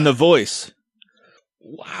in the voice.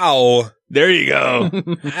 Wow. There you go.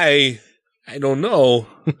 I don't know.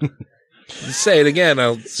 Say it again.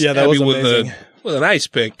 I'll stab you with an ice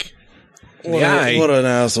pick. What an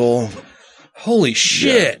asshole. Holy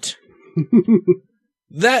shit.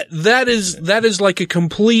 That is like a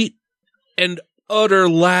complete and utter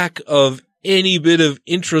lack of any bit of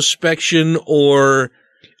introspection or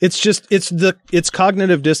it's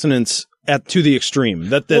cognitive dissonance to the extreme.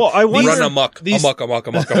 Run amok. Those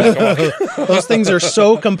things are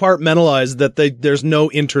so compartmentalized that there's no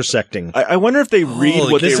intersecting. I wonder if they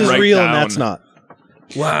read what they write down. This is real and that's not.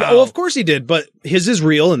 Wow. Oh, of course he did, but his is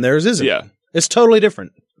real and theirs isn't. Yeah. It's totally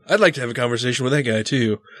different. I'd like to have a conversation with that guy,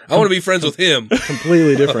 too. I want to be friends with him.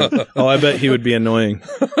 Completely different. Oh, I bet he would be annoying.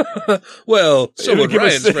 Well, so would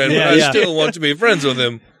Ryan's friend, but I still want to be friends with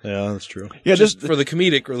him. Yeah, that's true. Yeah, just for the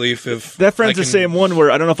comedic relief. If that friend's the same one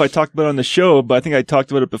where I don't know if I talked about it on the show, but I think I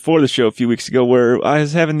talked about it before the show a few weeks ago, where I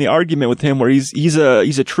was having the argument with him where he's a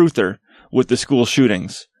truther with the school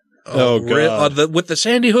shootings. Oh God! With the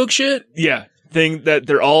Sandy Hook shit? Yeah. Thing that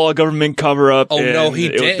they're all a government cover up. Oh no, he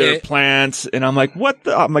did. They're plants, and I'm like, what?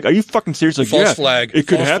 I'm like, are you fucking serious? Like, false flag. It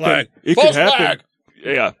could happen. Flag. It false could happen. Flag.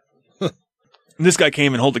 Yeah. And this guy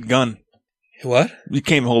came and hold a gun. What? He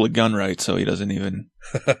came and hold a gun, right? So he doesn't even.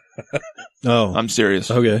 Oh, I'm serious.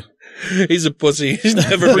 Okay. He's a pussy. He's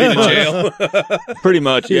never been to jail. Pretty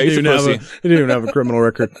much. Yeah, he's a pussy. He didn't even have a criminal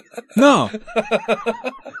record. No.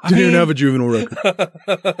 Didn't even have a juvenile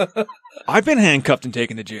record. I've been handcuffed and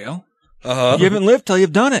taken to jail. Uh-huh. You haven't lived till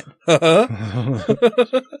you've done it.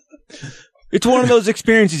 Uh-huh. It's one of those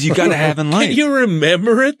experiences you got to have in life. Can you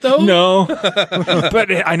remember it, though? No.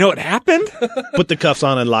 But I know it happened. Put the cuffs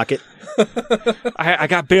on and lock it. I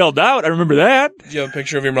got bailed out. I remember that. Do you have a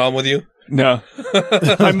picture of your mom with you? No.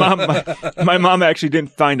 My mom actually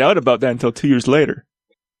didn't find out about that until 2 years later.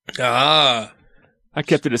 Ah. I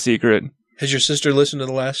kept it a secret. Has your sister listened to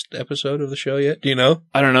the last episode of the show yet? Do you know?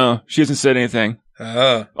 I don't know. She hasn't said anything.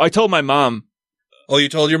 I told my mom. Oh, you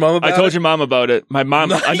told your mom about it? I told your mom about it. My mom,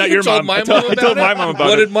 not your mom. I told my mom about it.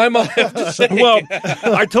 What did my mom have to say? Well,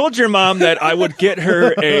 I told your mom that I would get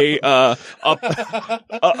her a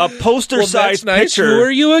poster-sized picture. Who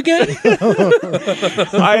are you again?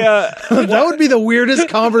 That would be the weirdest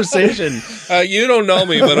conversation. You don't know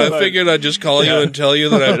me, but I figured I'd just call you and tell you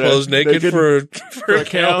that I posed naked for a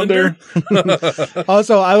calendar.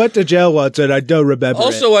 Also, I went to jail once and I don't remember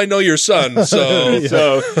Also, I know your son, so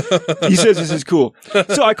he says this is cool.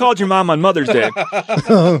 So I called your mom on Mother's Day,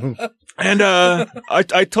 and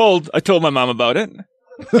I told my mom about it,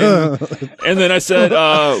 and then I said,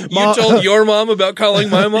 "You told your mom about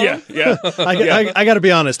calling my mom?" Yeah. I got to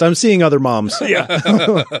be honest. I'm seeing other moms. Yeah,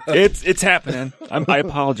 it's happening. I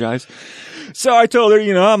apologize. So I told her,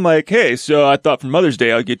 I'm like, hey, so I thought for Mother's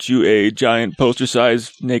Day I'll get you a giant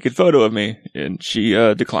poster-sized naked photo of me, and she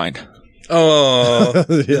declined. Oh,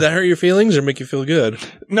 did that hurt your feelings or make you feel good?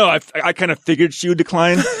 No, I kind of figured she would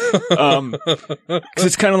decline. Cause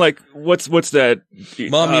it's kind of like, what's that?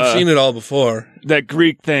 Mom, you've seen it all before. That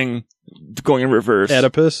Greek thing going in reverse.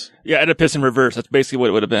 Oedipus? Yeah, Oedipus in reverse. That's basically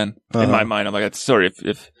what it would have been in my mind. I'm like, sorry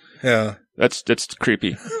if yeah. That's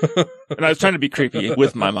creepy. And I was trying to be creepy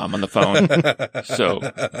with my mom on the phone. So,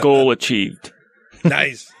 goal achieved.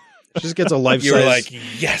 Nice. Just gets a life-size. You were like,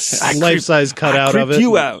 yes. Life-size cutout of it.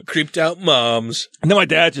 You out. Creeped out moms. And then my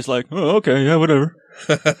dad's just like, oh, okay, yeah, whatever.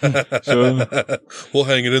 So we'll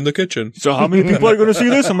hang it in the kitchen. So how many people are going to see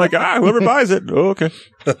this? I'm like, whoever buys it. Oh, okay.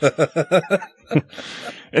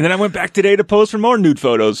 And then I went back today to pose for more nude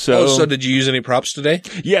photos. So did you use any props today?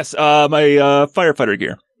 Yes, my firefighter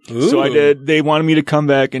gear. So I did. They wanted me to come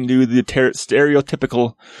back and do the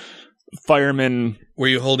stereotypical fireman. Were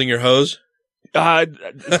you holding your hose?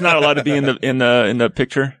 It's not allowed to be in the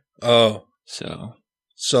picture. Oh, so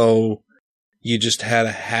you just had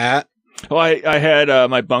a hat? Well, I had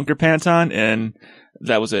my bunker pants on, and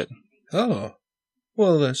that was it. Oh,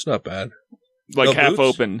 well, that's not bad. Like no half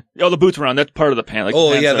boots? open. Oh, the boots were on. That's part of the pant. Like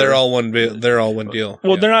oh the yeah, they're all one deal.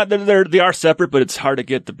 Well, they're not. They are separate, but it's hard to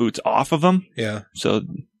get the boots off of them. Yeah. So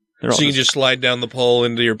you can just slide down the pole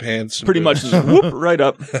into your pants. Pretty much, just whoop right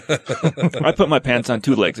up. I put my pants on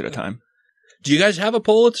 2 legs at a time. Do you guys have a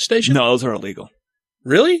pole at the station? No, those are illegal.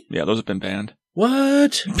 Really? Yeah, those have been banned.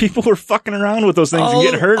 What? People were fucking around with those things and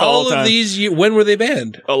getting hurt all the time. All of these, when were they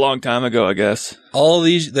banned? A long time ago, I guess. All of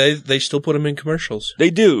these, they still put them in commercials.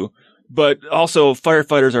 They do. But also,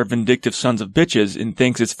 firefighters are vindictive sons of bitches and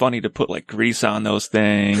thinks it's funny to put like grease on those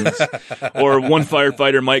things. Or one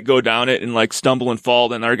firefighter might go down it and like stumble and fall,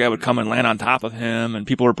 then our guy would come and land on top of him, and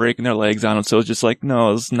people were breaking their legs on him. So it's just like,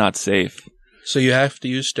 no, it's not safe. So you have to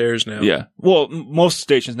use stairs now. Yeah. Well, most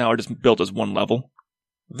stations now are just built as one level.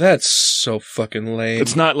 That's so fucking lame.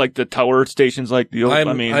 It's not like the tower stations like the old,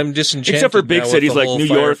 I'm disenchanted except for big now cities with the like whole New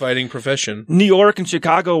York. Firefighting profession. New York and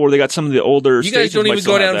Chicago, where they got some of the older You stations guys don't even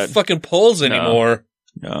go down fucking poles anymore.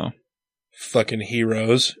 No. Fucking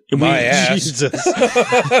heroes. My ass. Jesus.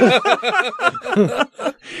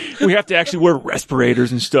 We have to actually wear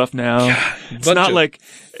respirators and stuff now. God, it's not like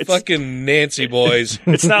fucking Nancy boys.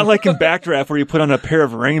 It's not like in Backdraft where you put on a pair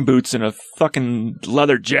of rain boots and a fucking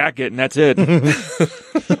leather jacket and that's it.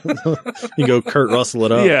 You go Kurt Russell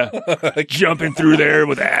it up. Yeah. Jumping through there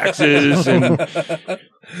with axes and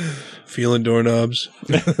feeling doorknobs.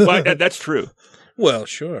 Well, that's true. Well,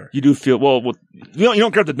 sure. You do feel, you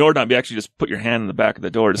don't grab the door down, you actually just put your hand in the back of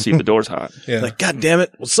the door to see if the door's hot. Yeah. Like, God damn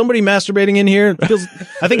it. Was somebody masturbating in here?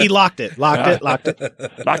 I think he locked it. Locked it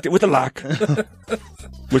with a lock.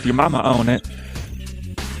 With your mama on it.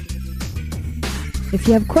 If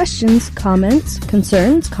you have questions, comments,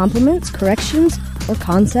 concerns, compliments, corrections, or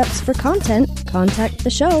concepts for content, contact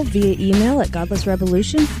the show via email at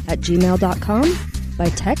godlessrevolution@gmail.com, by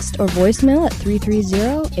text or voicemail at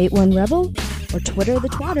 330-81-REBEL, or Twitter the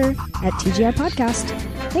Twatter at TGI Podcast.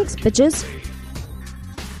 Thanks, bitches.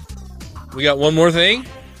 We got one more thing?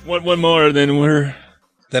 One more, then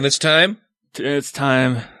it's time? It's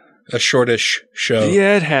time. A shortish show.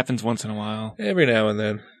 Yeah, it happens once in a while. Every now and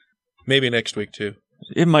then. Maybe next week, too.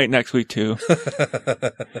 It might next week, too.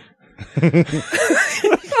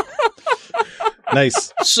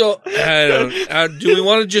 Nice. So, do we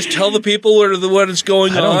want to just tell the people what is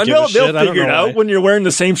going on? They'll figure it out when you're wearing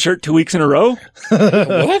the same shirt 2 weeks in a row.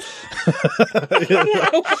 What?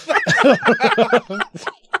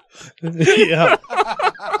 Yeah.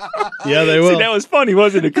 Yeah, they will. See, that was funny,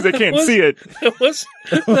 wasn't it? Because I can't see it.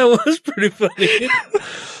 That was pretty funny.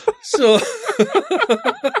 So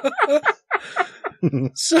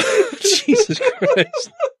Jesus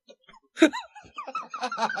Christ.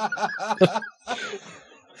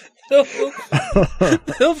 They'll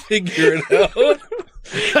figure it out.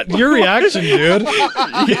 Your reaction, dude.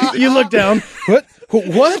 You look down. What?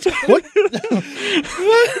 What?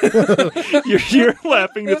 You're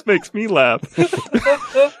laughing. This makes me laugh.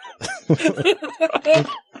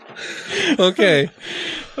 Okay.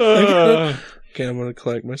 Okay, I'm going to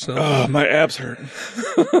collect myself. Oh, my abs hurt.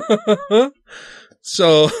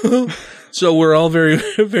 So we're all very,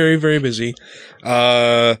 very, very busy.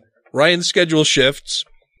 Ryan's schedule shifts,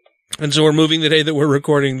 and so we're moving the day that we're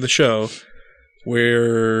recording the show.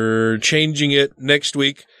 We're changing it next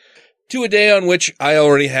week to a day on which I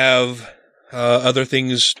already have other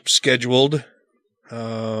things scheduled.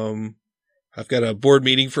 I've got a board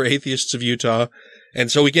meeting for Atheists of Utah, and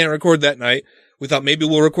so we can't record that night. We thought maybe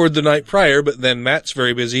we'll record the night prior, but then Matt's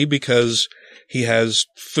very busy because he has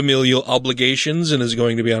familial obligations and is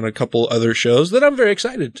going to be on a couple other shows that I'm very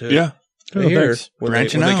excited to hear when they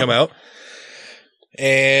come out.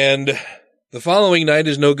 And the following night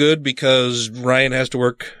is no good because Ryan has to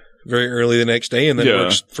work very early the next day and then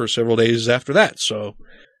works for several days after that. So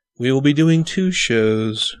we will be doing 2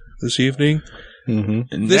 shows this evening. Mm-hmm.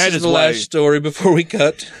 And this is the last story before we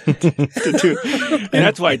cut. And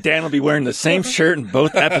that's why Dan will be wearing the same shirt in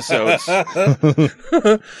both episodes.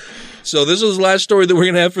 So this is the last story that we're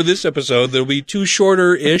going to have for this episode. There'll be 2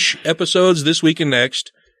 shorter-ish episodes this week and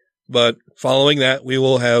next. But following that, we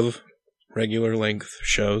will have regular length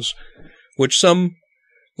shows, which some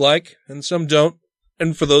like and some don't.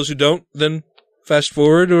 And for those who don't, then fast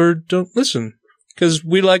forward or don't listen. Because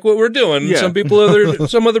we like what we're doing. Yeah.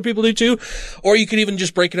 Some other people do too. Or you could even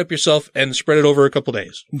just break it up yourself and spread it over a couple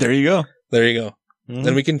days. There you go. Mm-hmm.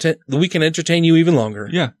 Then we can entertain you even longer.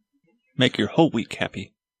 Yeah. Make your whole week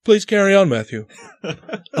happy. Please carry on, Matthew.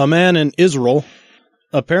 A man in Israel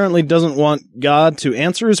apparently doesn't want God to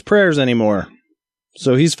answer his prayers anymore.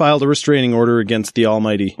 So he's filed a restraining order against the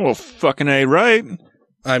Almighty. Well, fucking A, right?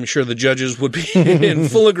 I'm sure the judges would be in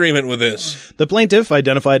full agreement with this. The plaintiff,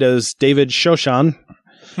 identified as David Shoshan,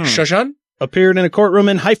 Shoshan, appeared in a courtroom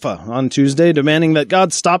in Haifa on Tuesday, demanding that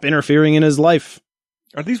God stop interfering in his life.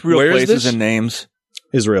 Are these real places and names?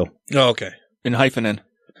 Israel. Oh, okay. In Haifanen.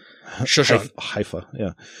 Shoshan. Haifa,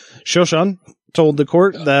 yeah. Shoshan told the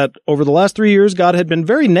court that over the last 3 years, God had been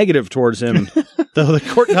very negative towards him, though the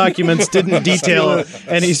court documents didn't detail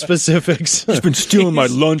any specifics. He's been stealing my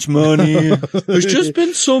lunch money. He's just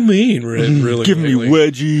been so mean, really. Giving me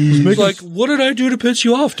wedgies. He's like, what did I do to piss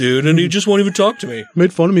you off, dude? And you just won't even talk to me.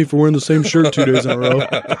 Made fun of me for wearing the same shirt 2 days in a row.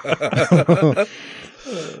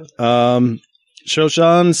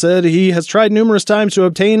 Shoshan said he has tried numerous times to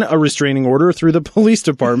obtain a restraining order through the police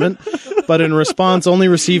department, but in response only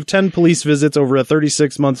received 10 police visits over a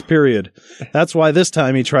 36-month period. That's why this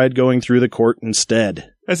time he tried going through the court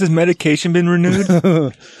instead. Has his medication been renewed?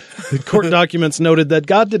 The court documents noted that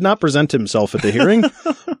God did not present himself at the hearing.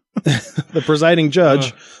 The presiding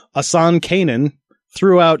judge, Asan Kanan,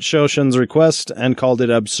 threw out Shoshan's request and called it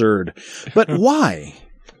absurd. But why?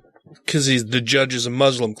 Because the judge is a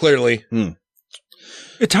Muslim, clearly.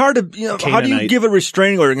 It's hard to, how do you give a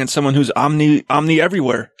restraining order against someone who's omni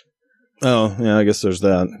everywhere? Oh, yeah, I guess there's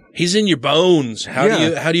that. He's in your bones. How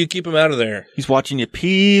do you keep him out of there? He's watching you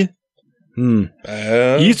pee.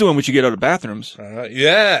 He's the one we should get out of bathrooms.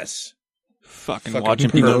 Yes. Fucking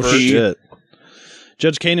watching people pee. Shit.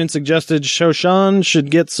 Judge Kanan suggested Shoshan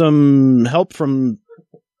should get some help from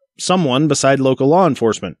someone beside local law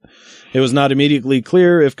enforcement. It was not immediately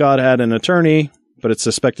clear if God had an attorney, but it's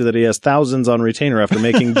suspected that he has thousands on retainer after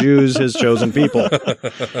making Jews his chosen people.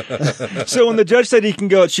 So when the judge said he can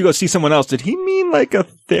go see someone else, did he mean like a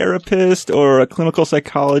therapist or a clinical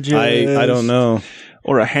psychologist? I don't know.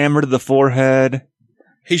 Or a hammer to the forehead?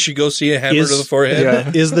 He should go see a hammer to the forehead.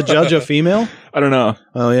 Yeah. Is the judge a female? I don't know.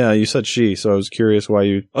 Oh yeah, you said she, so I was curious why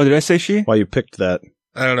you... Oh, did I say she? Why you picked that.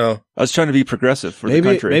 I don't know. I was trying to be progressive for the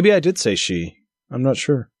country. Maybe I did say she. I'm not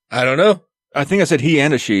sure. I don't know. I think I said he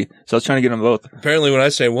and a she, so I was trying to get them both. Apparently when I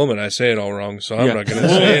say woman, I say it all wrong, so I'm not going to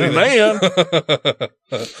say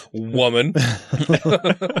anything. Woman.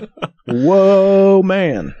 Whoa,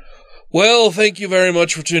 man. Well, thank you very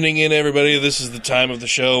much for tuning in, everybody. This is the time of the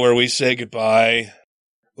show where we say goodbye.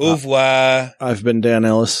 Au revoir. I've been Dan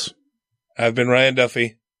Ellis. I've been Ryan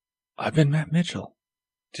Duffy. I've been Matt Mitchell.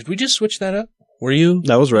 Did we just switch that up? Were you?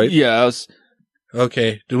 That was right. Yeah, I was...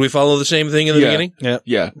 Okay. Did we follow the same thing in the beginning? Yeah.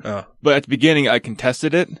 Yeah. Oh. But at the beginning, I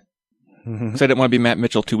contested it. Because I didn't want to be Matt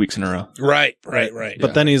Mitchell 2 weeks in a row. Right.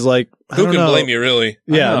 But then he's like, who can blame you, really?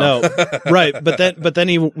 Yeah, no. Right. But then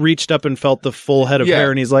he reached up and felt the full head of hair,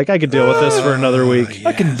 and he's like, I could deal with this for another week. Yes.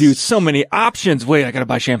 I can do so many options. Wait, I got to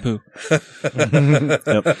buy shampoo. Yep.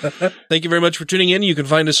 Thank you very much for tuning in. You can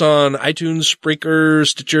find us on iTunes, Spreaker,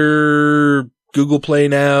 Stitcher, Google Play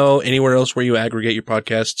Now, anywhere else where you aggregate your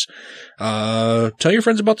podcasts. Tell your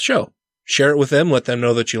friends about the show. Share it with them. Let them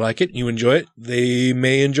know that you like it, you enjoy it. They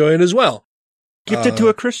may enjoy it as well. Gift it to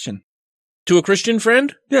a Christian. To a Christian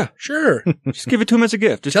friend? Yeah. Sure. Just give it to him as a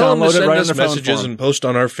gift. Just tell them to send right us messages and post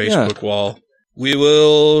on our Facebook wall. We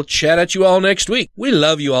will chat at you all next week. We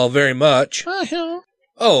love you all very much.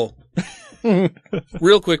 Oh.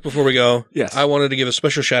 Real quick before we go. Yes. I wanted to give a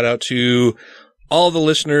special shout out to all the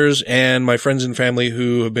listeners and my friends and family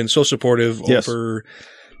who have been so supportive over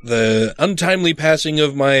the untimely passing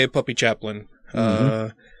of my puppy Chaplin.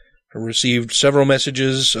 I received several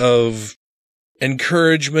messages of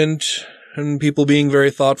encouragement and people being very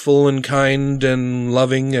thoughtful and kind and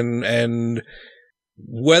loving, and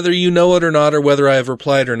whether you know it or not, or whether I have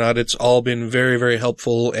replied or not, it's all been very, very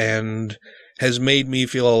helpful and has made me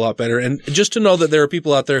feel a lot better. And just to know that there are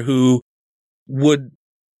people out there who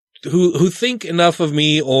think enough of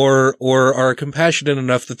me or are compassionate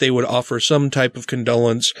enough that they would offer some type of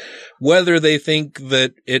condolence, whether they think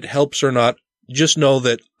that it helps or not, just know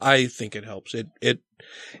that I think it helps. It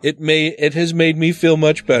has made me feel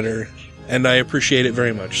much better, and I appreciate it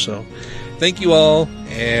very much. So thank you all,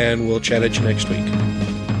 and we'll chat at you next week.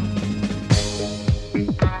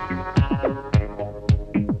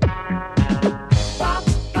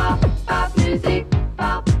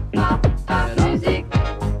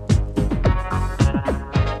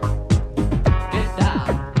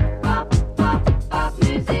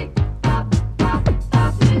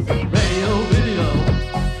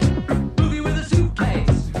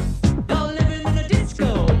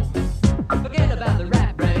 Forget about the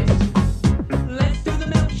rat race. Let's do the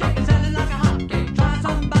milkshake and selling like a hotcake.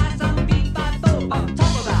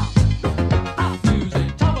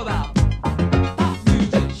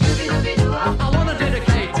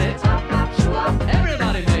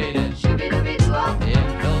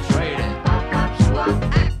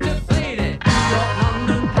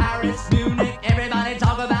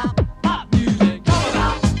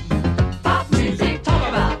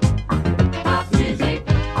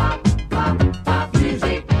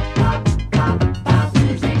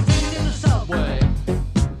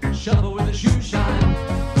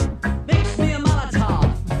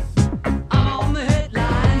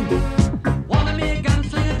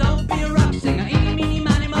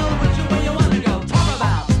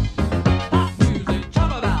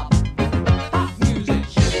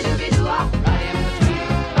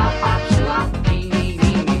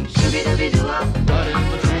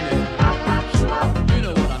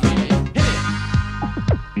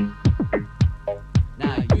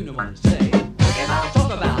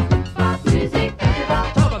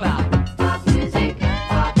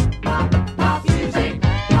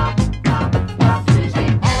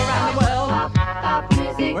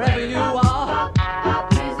 Wherever you are,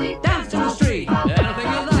 dance to the street. Anything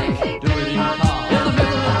you like, do it in your car. In the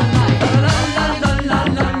middle of the night. La la la la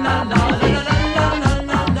la la la la la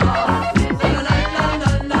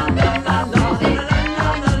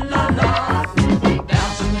la la.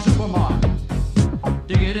 Dance in the supermarket.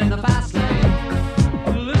 Dig it in the fast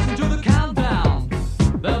lane. Listen to the countdown.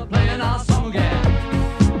 They're playing our song again.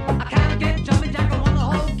 I can't get jumping jack. I want the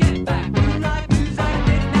whole get back. Moonlight music,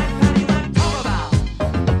 knick-knack, paddywhack. Talk about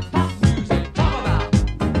pop music. Talk about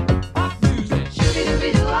pop music.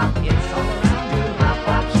 Shooby-dooby-doo-wop. It's all around you.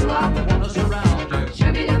 Pop-pop-shoo-wop. They want us around you.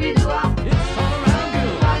 Shooby-dooby-doo-wop. It's all around you.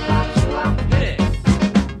 Pop-pop-shoo-wop. Hit it.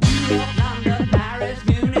 New York, London, Paris,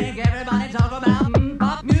 Munich. Everybody talk about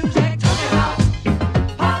pop music. Talk about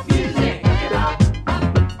pop music.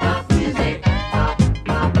 Pop music.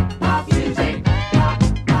 Pop music.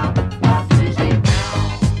 Pop music.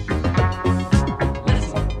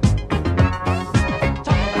 Listen.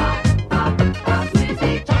 Talk about pop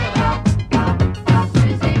music. Talk about pop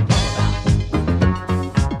music. Talk about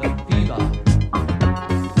the fever.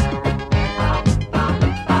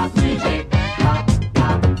 Pop music.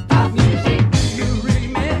 Pop music. You read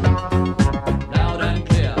me loud and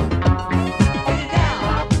clear. Get it down.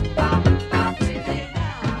 Pop music.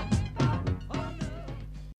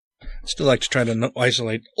 Still like to try to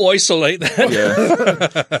isolate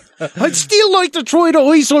that. I'd still like to try to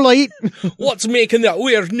isolate. What's making that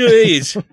weird noise?